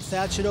 boom,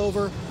 thatch it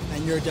over,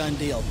 and you're a done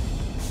deal.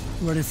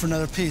 Ready for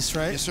another piece,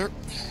 right? Yes, sir.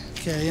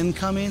 Okay,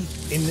 incoming.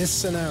 In this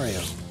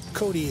scenario,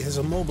 Cody has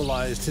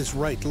immobilized his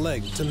right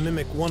leg to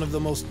mimic one of the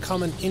most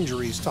common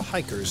injuries to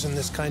hikers in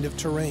this kind of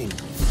terrain,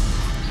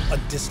 a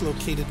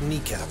dislocated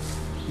kneecap,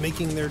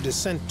 making their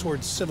descent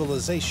towards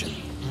civilization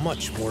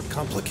much more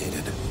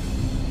complicated.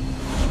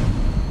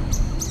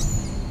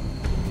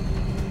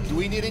 Do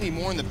we need any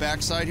more in the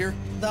backside here?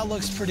 That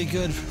looks pretty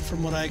good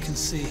from what I can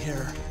see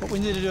here. What we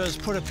need to do is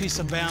put a piece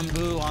of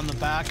bamboo on the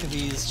back of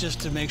these just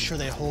to make sure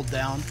they hold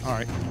down. All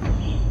right.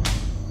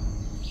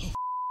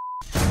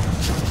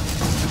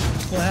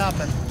 What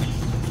happened?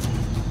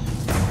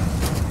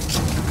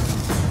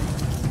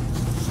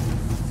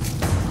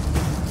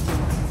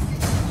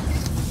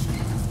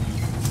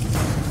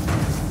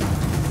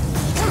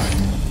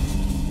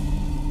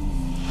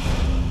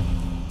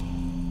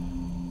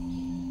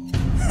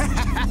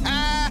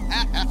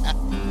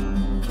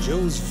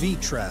 Joe's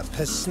V-trap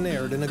has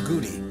snared an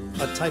agouti,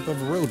 a type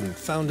of rodent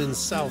found in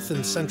South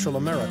and Central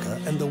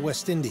America and the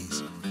West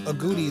Indies.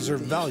 Agoutis are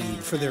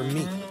valued for their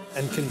meat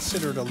and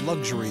considered a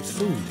luxury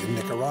food in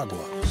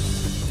Nicaragua.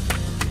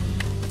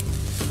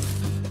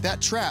 That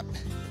trap,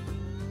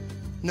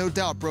 no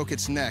doubt, broke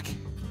its neck.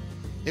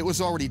 It was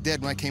already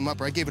dead when I came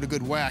up, or I gave it a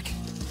good whack.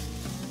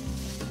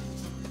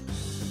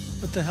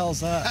 What the hell's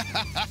that?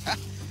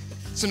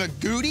 It's an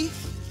agouti?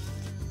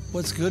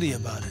 What's goody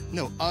about it?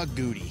 No,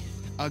 agouti.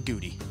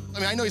 Agouti. I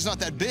mean, I know he's not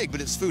that big,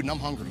 but it's food, and I'm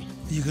hungry.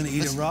 Are you gonna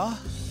eat it raw?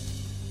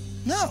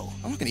 No,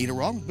 I'm not gonna eat it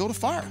raw. I'm gonna build a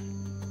fire.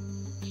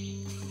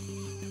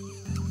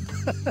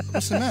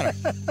 What's the matter?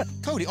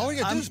 Cody, all you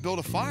gotta do is build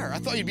a fire. I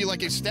thought you'd be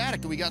like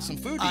ecstatic that we got some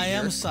food to eat I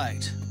am here.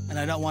 psyched, and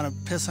I don't want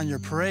to piss on your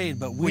parade,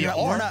 but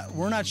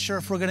we're not sure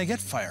if we're gonna get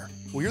fire.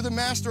 Well, you're the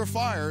master of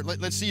fire.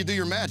 Let's see you do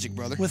your magic,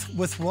 brother.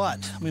 With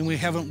what? I mean, we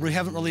haven't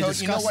really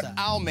discussed You know what? that.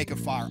 I'll make a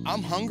fire.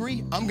 I'm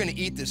hungry. I'm gonna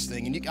eat this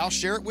thing, and I'll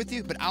share it with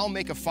you. But I'll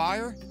make a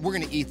fire. We're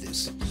gonna eat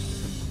this.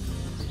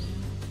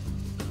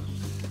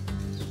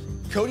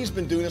 Cody's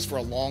been doing this for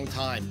a long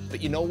time,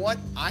 but you know what?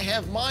 I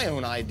have my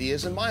own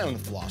ideas and my own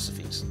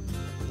philosophies.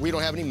 We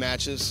don't have any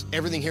matches.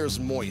 Everything here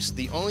is moist.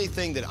 The only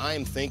thing that I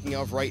am thinking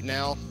of right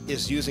now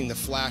is using the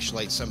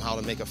flashlight somehow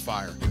to make a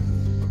fire.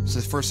 So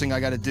the first thing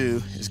I gotta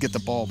do is get the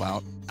bulb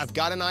out. I've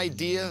got an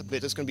idea,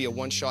 but it's gonna be a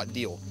one-shot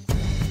deal.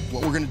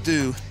 What we're gonna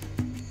do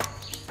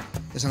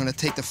is I'm gonna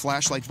take the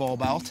flashlight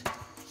bulb out.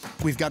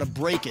 We've got to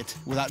break it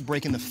without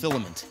breaking the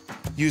filament.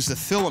 Use the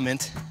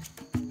filament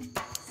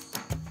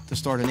to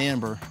start an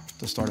amber,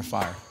 to start a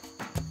fire.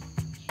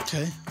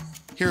 Okay.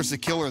 Here's the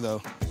killer,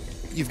 though.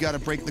 You've got to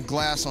break the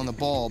glass on the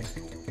bulb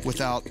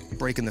without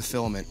breaking the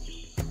filament.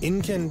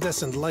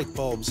 Incandescent light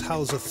bulbs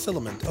house a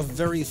filament of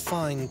very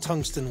fine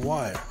tungsten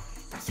wire,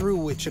 through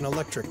which an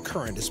electric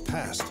current is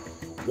passed.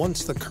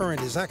 Once the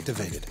current is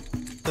activated,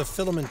 the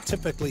filament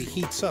typically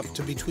heats up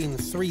to between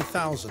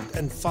 3,000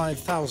 and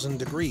 5,000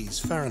 degrees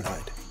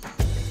Fahrenheit.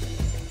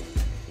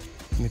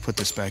 Let me put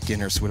this back in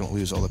here so we don't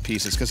lose all the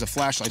pieces, because the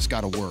flashlight's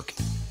got to work.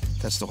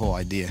 That's the whole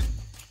idea.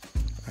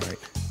 All right.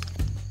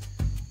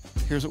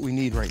 Here's what we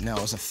need right now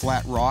is a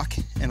flat rock,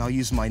 and I'll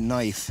use my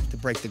knife to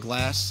break the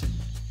glass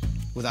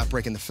without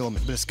breaking the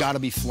filament, but it's got to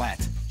be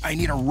flat. I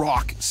need a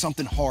rock,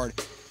 something hard.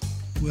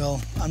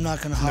 Well, I'm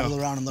not going to hobble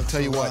around and look for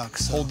a rock. Tell you what,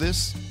 hold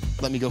this.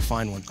 Let me go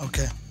find one.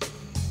 Okay.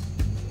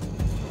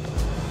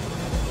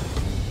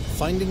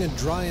 Finding a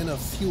dry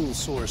enough fuel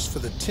source for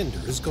the tinder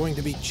is going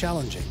to be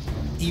challenging,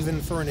 even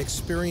for an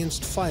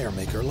experienced fire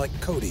maker like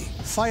Cody.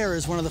 Fire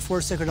is one of the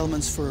 4 sacred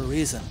elements for a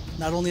reason.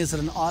 Not only is it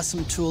an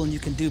awesome tool and you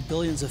can do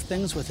billions of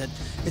things with it,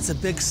 it's a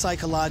big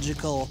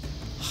psychological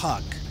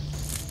hug.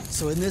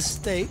 So in this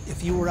state,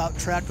 if you were out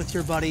tracked with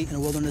your buddy in a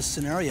wilderness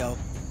scenario,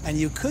 and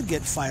you could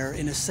get fire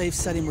in a safe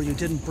setting where you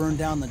didn't burn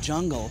down the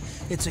jungle,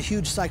 it's a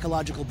huge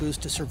psychological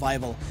boost to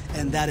survival,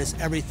 and that is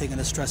everything in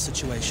a stress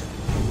situation.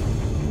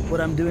 What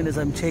I'm doing is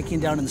I'm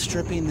taking down and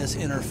stripping this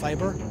inner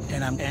fiber,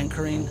 and I'm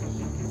anchoring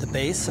the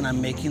base, and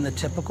I'm making the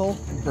typical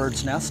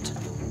bird's nest.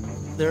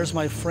 There's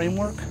my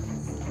framework,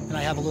 and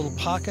I have a little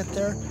pocket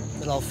there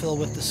that I'll fill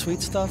with the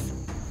sweet stuff.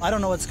 I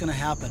don't know what's gonna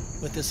happen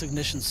with this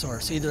ignition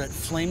source. Either it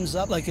flames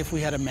up, like if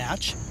we had a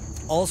match.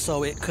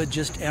 Also, it could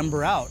just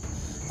ember out,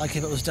 like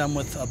if it was done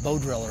with a bow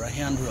drill or a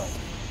hand drill.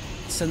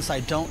 Since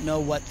I don't know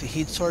what the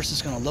heat source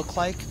is gonna look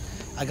like,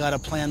 I got a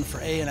plan for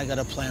A and I got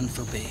a plan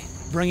for B.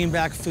 Bringing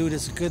back food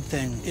is a good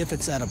thing if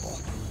it's edible,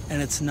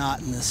 and it's not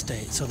in this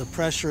state. So the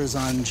pressure is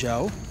on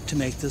Joe to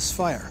make this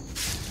fire.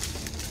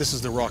 This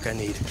is the rock I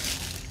need.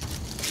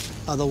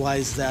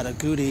 Otherwise, that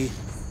agouti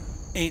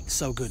ain't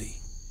so goody.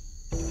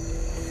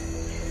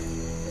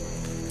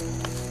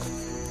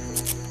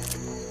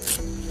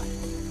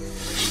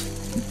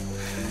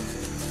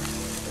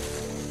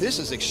 This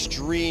is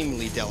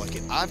extremely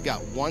delicate. I've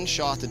got one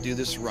shot to do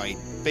this right.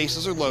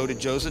 Bases are loaded,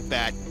 Joe's at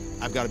bat.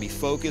 I've got to be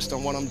focused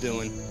on what I'm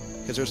doing,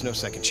 because there's no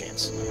second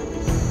chance.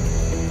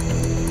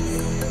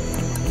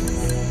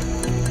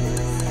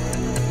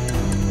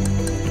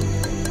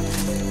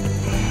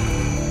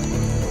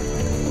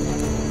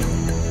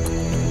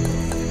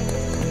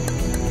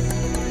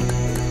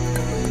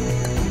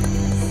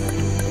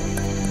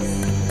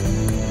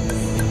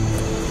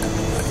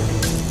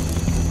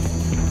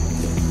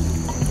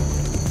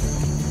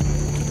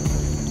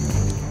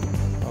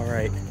 All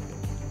right.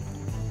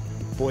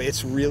 Boy,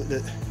 it's real.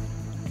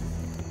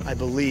 I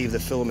believe the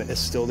filament is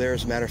still there.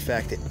 As a matter of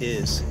fact, it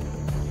is.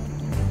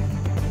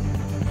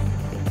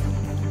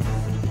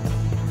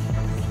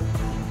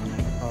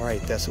 All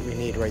right, that's what we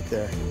need right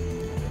there.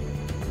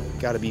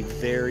 Got to be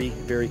very,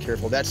 very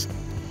careful.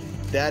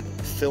 That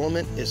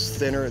filament is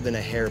thinner than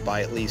a hair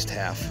by at least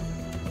half.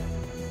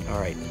 All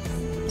right.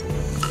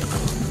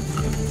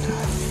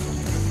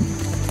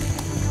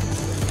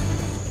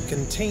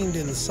 Contained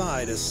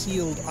inside a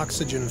sealed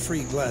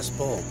oxygen-free glass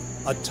bulb,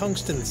 a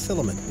tungsten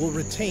filament will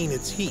retain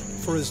its heat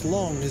for as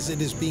long as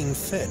it is being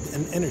fed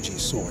an energy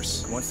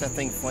source. Once that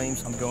thing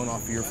flames, I'm going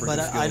off of your freaking But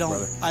skills,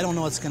 brother. I don't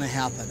know what's gonna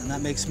happen, and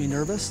that makes me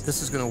nervous.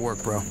 This is gonna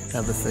work, bro.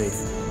 Have the faith.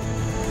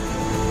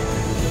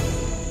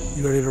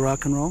 You ready to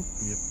rock and roll?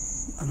 Yep.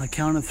 On the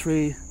count of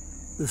 3,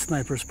 the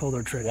snipers pull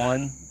their trigger.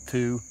 1,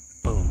 2,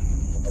 boom.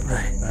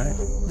 Right. All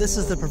right. This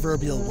is the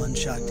proverbial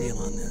one-shot deal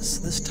on this.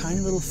 This tiny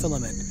little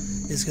filament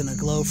is gonna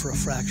glow for a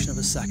fraction of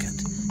a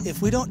second.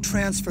 If we don't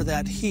transfer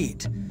that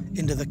heat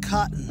into the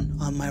cotton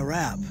on my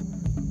wrap,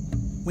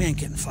 we ain't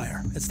getting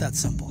fire. It's that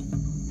simple.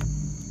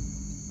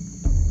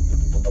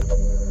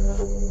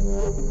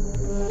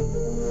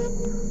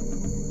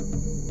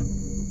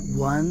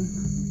 One,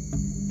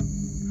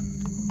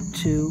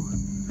 2,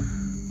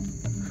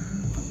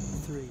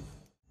 3.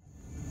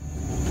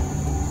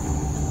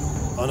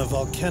 On a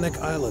volcanic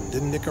island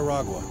in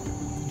Nicaragua,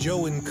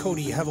 Joe and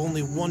Cody have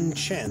only one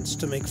chance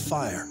to make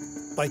fire,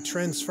 by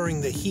transferring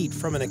the heat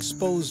from an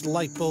exposed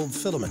light bulb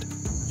filament.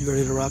 You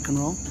ready to rock and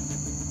roll?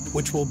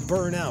 Which will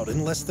burn out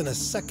in less than a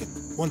second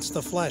once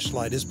the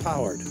flashlight is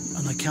powered.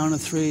 On the count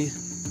of 3,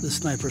 the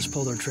snipers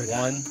pull their trigger.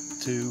 1,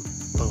 2,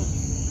 boom.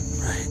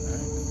 Right.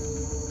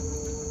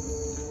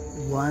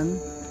 1,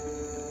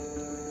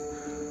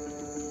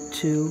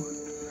 2,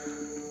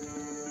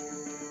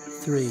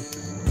 3.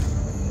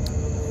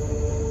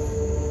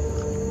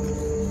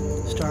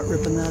 Start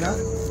ripping that up.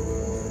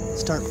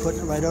 Start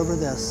putting it right over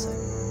this.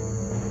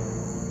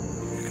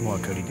 Come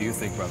on, Cody, do your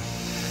thing, brother.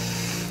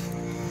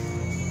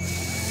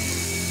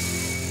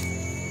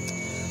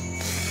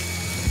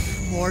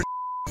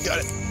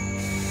 Got it.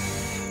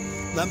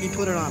 Let me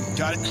put it on.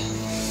 Got it.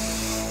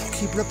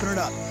 Keep ripping it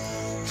up.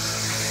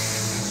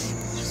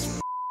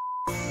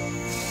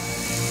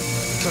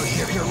 Cody,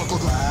 here, look.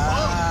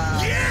 Ah.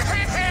 Oh,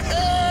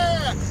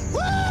 yeah!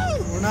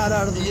 Woo! We're not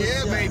out of the woods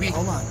Yeah, yet. baby.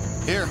 Hold on.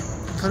 Here.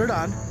 Put it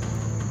on.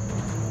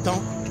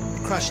 Don't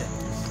crush it.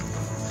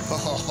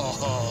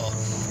 Oh.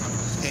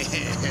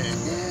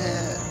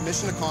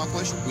 Mission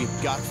accomplished.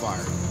 We've got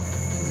fire.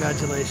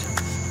 Congratulations.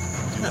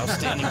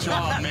 Outstanding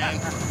job, man.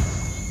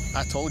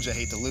 I told you I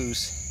hate to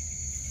lose.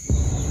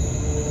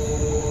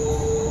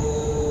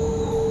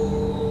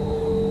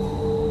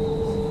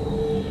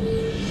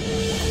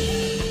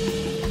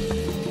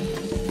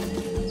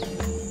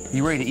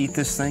 You ready to eat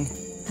this thing?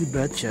 You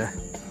betcha.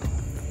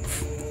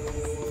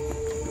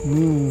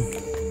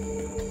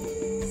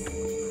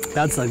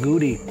 That's a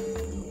goodie.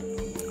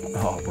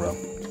 Oh, bro.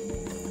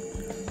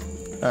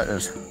 That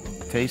is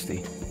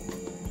tasty.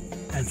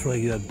 That's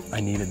really good. I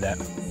needed that.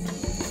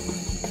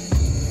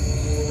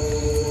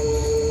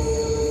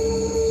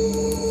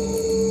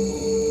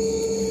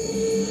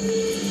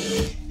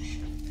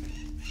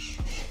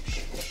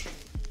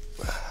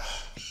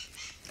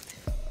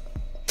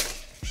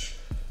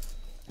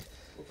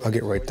 I'll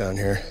get right down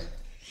here.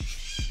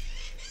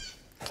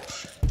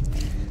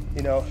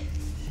 You know,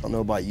 I don't know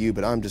about you,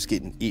 but I'm just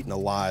getting eaten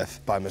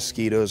alive by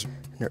mosquitoes. And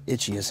they're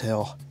itchy as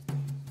hell.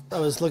 I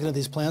was looking at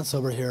these plants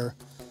over here.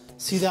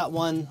 See that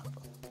one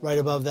right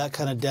above that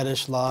kind of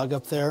deadish log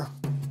up there?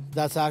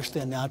 That's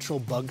actually a natural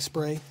bug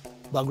spray,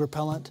 bug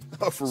repellent.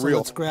 Oh, for so real?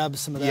 Let's grab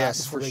some of that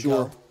Yes, before for we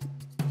sure. go.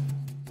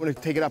 Want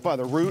to take it up by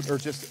the root or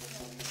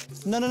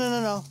just? No. You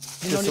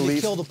Just don't the need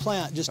leaves? to kill the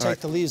plant. Just All take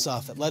right. the leaves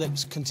off it. Let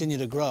it continue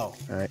to grow.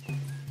 All right.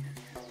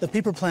 The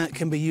peeper plant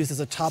can be used as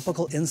a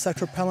topical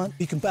insect repellent.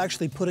 You can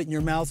actually put it in your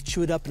mouth,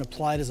 chew it up, and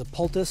apply it as a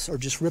poultice, or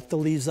just rip the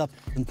leaves up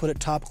and put it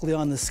topically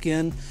on the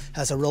skin.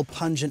 Has a real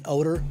pungent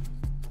odor.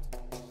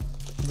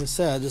 As I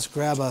said, just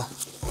grab a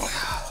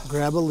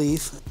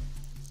leaf,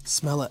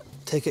 smell it.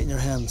 Take it in your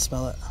hand,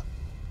 smell it.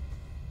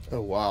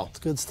 Oh, wow. It's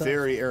good stuff.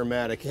 Very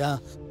aromatic. Yeah.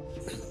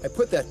 I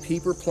put that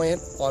peeper plant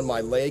on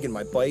my leg and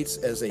my bites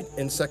as an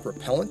insect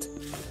repellent.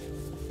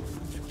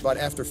 But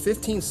after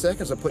 15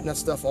 seconds of putting that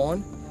stuff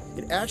on,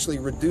 it actually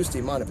reduced the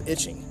amount of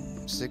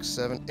itching. 6,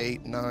 7,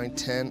 8, 9,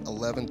 10,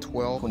 11,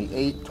 12,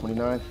 28,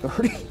 29,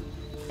 30.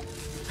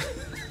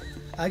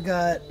 I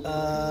got,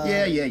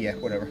 Yeah,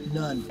 whatever.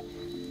 none.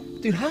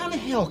 Dude, how in the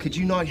hell could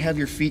you not have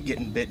your feet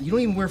getting bitten? You don't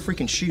even wear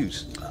freaking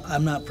shoes.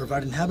 I'm not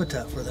providing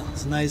habitat for them.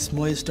 It's a nice,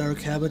 moist, dark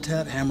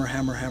habitat. Hammer,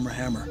 hammer, hammer,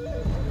 hammer.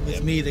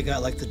 With me, they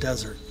got like the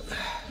desert.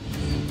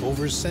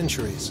 Over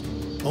centuries,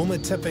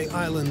 Ometepe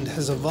Island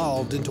has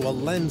evolved into a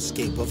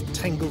landscape of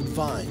tangled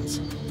vines,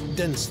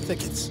 dense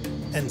thickets,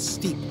 and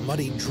steep,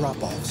 muddy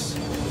drop-offs.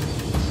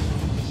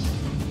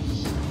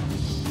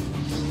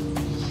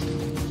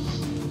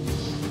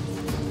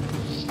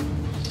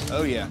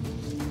 Oh, yeah.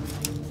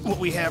 What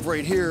we have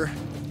right here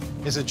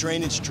is a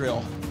drainage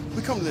trail.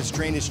 We come to this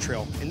drainage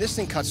trail, and this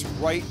thing cuts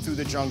right through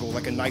the jungle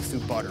like a knife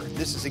through butter.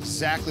 This is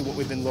exactly what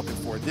we've been looking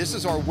for. This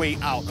is our way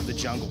out of the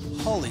jungle.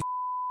 Holy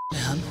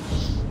man.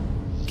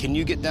 Can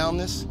you get down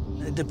this?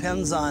 It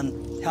depends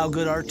on how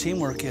good our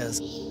teamwork is.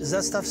 Is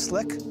that stuff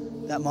slick?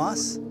 That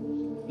moss?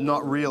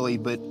 Not really,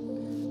 but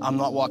I'm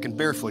not walking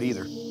barefoot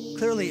either.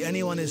 Clearly,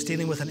 anyone who's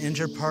dealing with an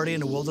injured party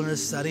in a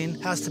wilderness setting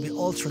has to be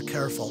ultra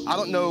careful. I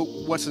don't know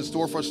what's in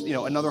store for us,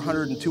 another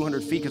 100 and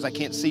 200 feet because I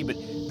can't see, but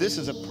this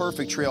is a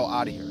perfect trail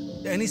out of here.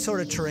 Any sort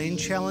of terrain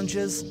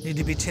challenges need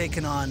to be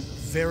taken on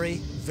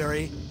very,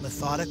 very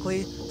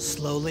methodically,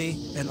 slowly,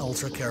 and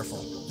ultra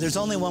careful. There's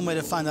only one way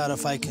to find out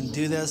if I can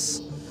do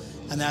this,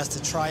 and that's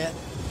to try it.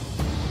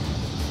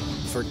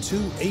 For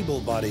two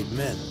able-bodied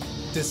men,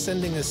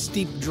 descending a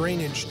steep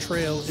drainage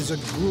trail is a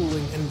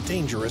grueling and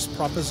dangerous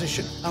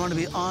proposition. I'm gonna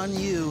be on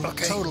you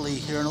totally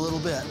here in a little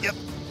bit. Yep.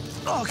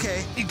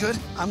 Okay. You good?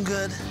 I'm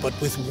good. But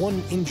with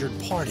one injured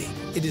party,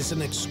 it is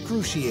an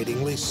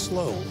excruciatingly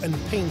slow and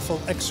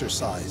painful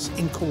exercise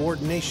in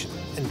coordination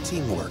and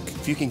teamwork.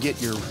 If you can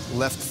get your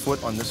left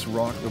foot on this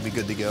rock, you'll be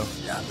good to go.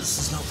 Yeah, this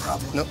is no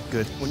problem. Nope,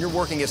 good. When you're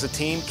working as a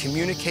team,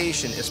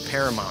 communication is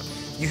paramount.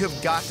 You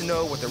have got to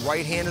know what the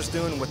right hand is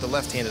doing and what the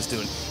left hand is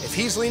doing. If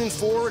he's leaning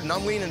forward and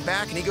I'm leaning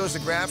back and he goes to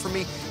grab for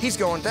me, he's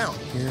going down.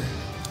 Here.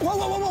 Whoa,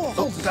 whoa, whoa, whoa, whoa.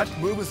 Oh, that's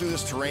moving through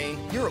this terrain.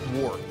 You're at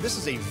war. This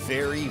is a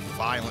very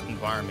violent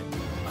environment.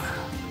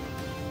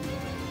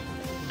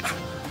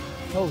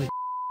 Holy.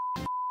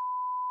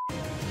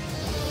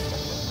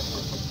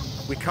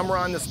 We come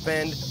around this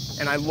bend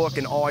and I look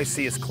and all I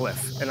see is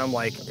cliff. And I'm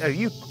like, are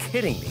you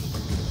kidding me?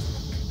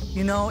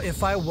 You know,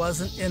 if I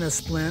wasn't in a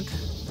splint,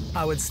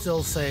 I would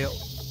still say,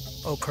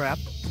 oh crap.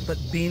 But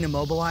being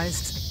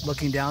immobilized,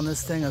 looking down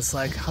this thing, it's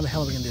like, how the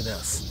hell are we gonna do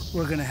this?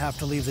 We're gonna have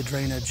to leave the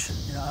drainage,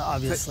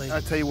 obviously.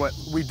 I tell you what,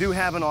 we do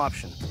have an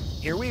option.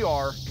 Here we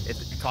are at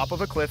the top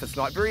of a cliff. It's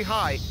not very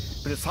high,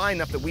 but it's high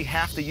enough that we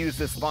have to use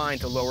this vine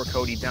to lower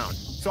Cody down.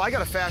 So I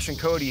gotta fashion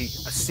Cody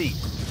a seat.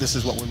 This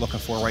is what we're looking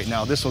for right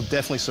now. This will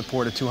definitely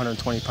support a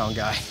 220-pound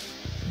guy.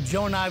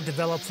 Joe and I have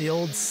developed the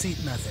old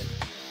seat method.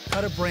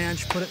 cut a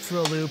branch, put it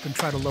through a loop, and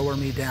try to lower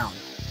me down.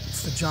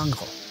 It's the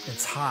jungle.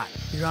 It's hot.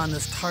 You're on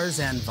this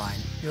Tarzan vine.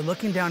 You're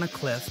looking down a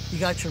cliff. You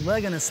got your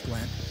leg in a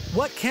splint.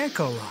 What can't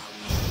go wrong?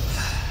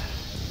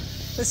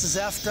 This is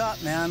effed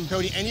up, man.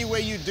 Cody, any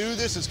way you do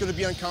this, it's going to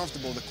be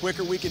uncomfortable. The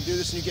quicker we can do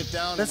this and you get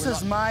down... This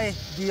is my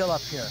deal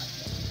up here.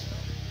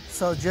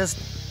 So just,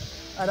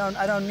 I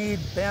don't need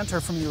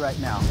banter from you right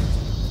now.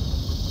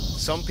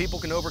 Some people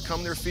can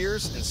overcome their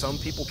fears, and some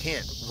people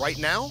can't. Right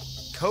now,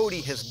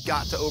 Cody has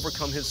got to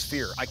overcome his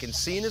fear. I can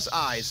see in his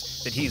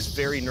eyes that he's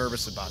very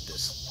nervous about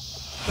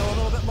this. Go a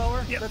little bit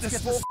lower. Yep, Let's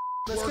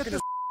get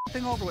this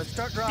thing over with.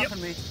 Start dropping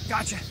me.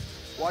 Gotcha.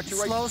 Watch your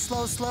right...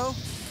 Slow, slow, slow.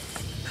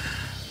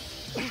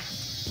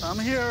 I'm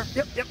here.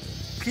 Yep.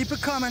 Keep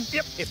it coming.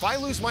 Yep. If I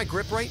lose my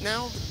grip right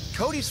now,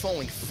 Cody's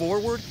falling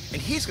forward,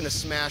 and he's going to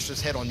smash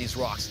his head on these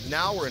rocks.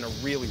 Now we're in a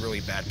really,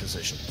 really bad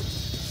position.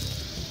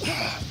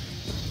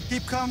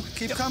 Keep coming,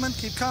 keep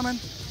coming.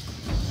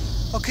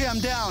 Okay, I'm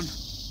down.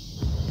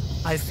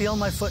 I feel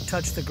my foot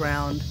touch the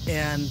ground,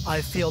 and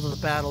I feel that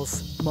the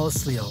battle's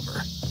mostly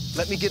over.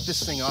 Let me get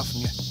this thing off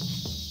from you.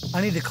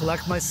 I need to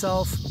collect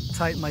myself,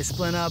 tighten my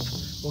splint up,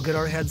 we'll get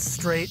our heads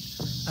straight,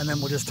 and then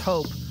we'll just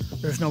hope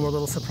there's no more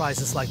little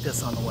surprises like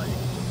this on the way.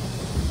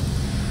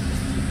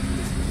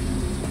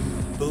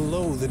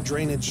 Below the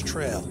drainage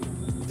trail,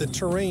 the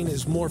terrain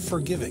is more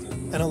forgiving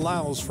and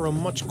allows for a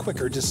much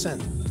quicker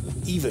descent,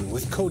 even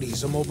with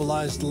Cody's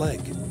immobilized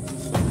leg.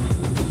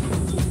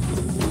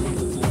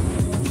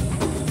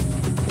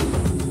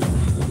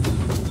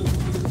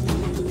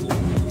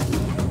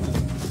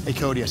 Hey,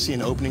 Cody, I see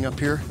an opening up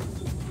here,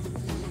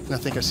 and I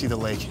think I see the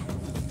lake.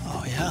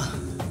 Oh, yeah.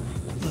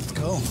 Let's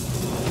go.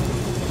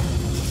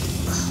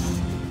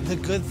 The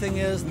good thing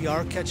is we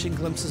are catching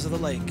glimpses of the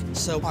lake.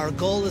 So our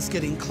goal is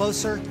getting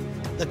closer.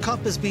 The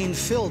cup is being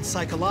filled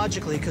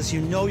psychologically because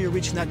you know you're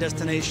reaching that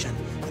destination,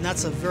 and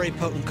that's a very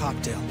potent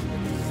cocktail.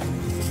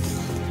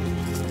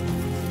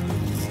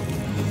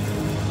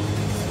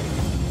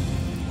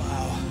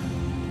 Wow.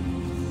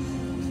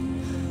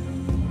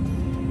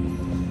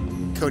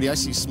 Cody, I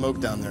see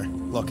smoke down there.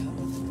 Look,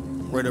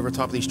 right over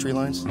top of these tree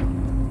lines.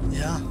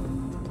 Yeah.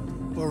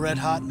 We're red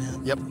hot,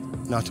 man. Yep,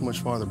 not too much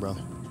farther,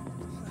 brother.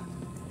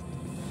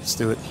 Let's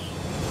do it.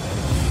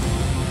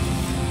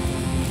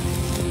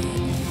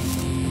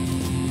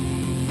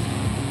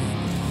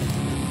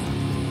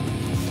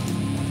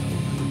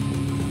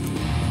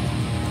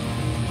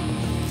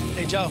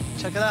 Hey, Joe,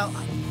 check it out.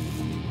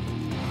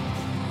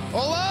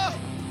 Hola!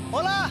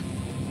 Hola!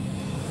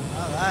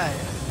 All right.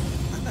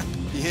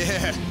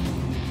 Yeah.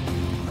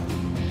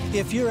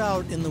 If you're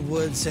out in the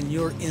woods and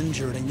you're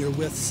injured and you're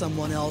with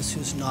someone else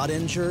who's not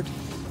injured,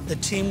 the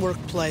teamwork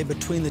play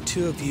between the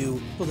two of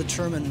you will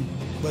determine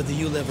whether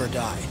you live or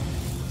die.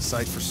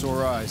 Sight for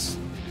sore eyes.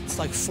 It's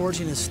like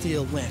forging a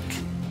steel link.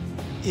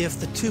 If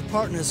the two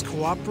partners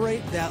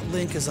cooperate, that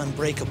link is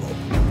unbreakable,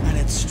 and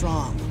it's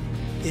strong.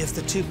 If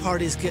the two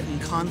parties get in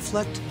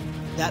conflict,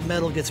 that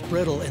metal gets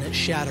brittle and it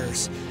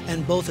shatters,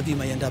 and both of you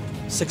may end up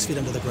 6 feet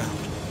under the ground.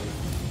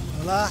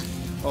 Hola.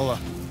 Hola.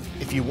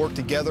 If you work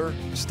together,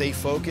 stay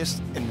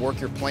focused, and work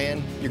your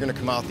plan, you're going to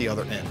come out the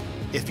other end.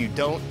 If you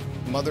don't,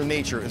 Mother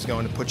Nature is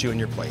going to put you in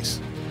your place.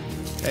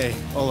 Hey,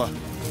 hola.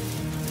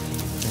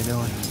 How you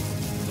doing?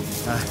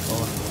 Hi,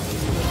 hola.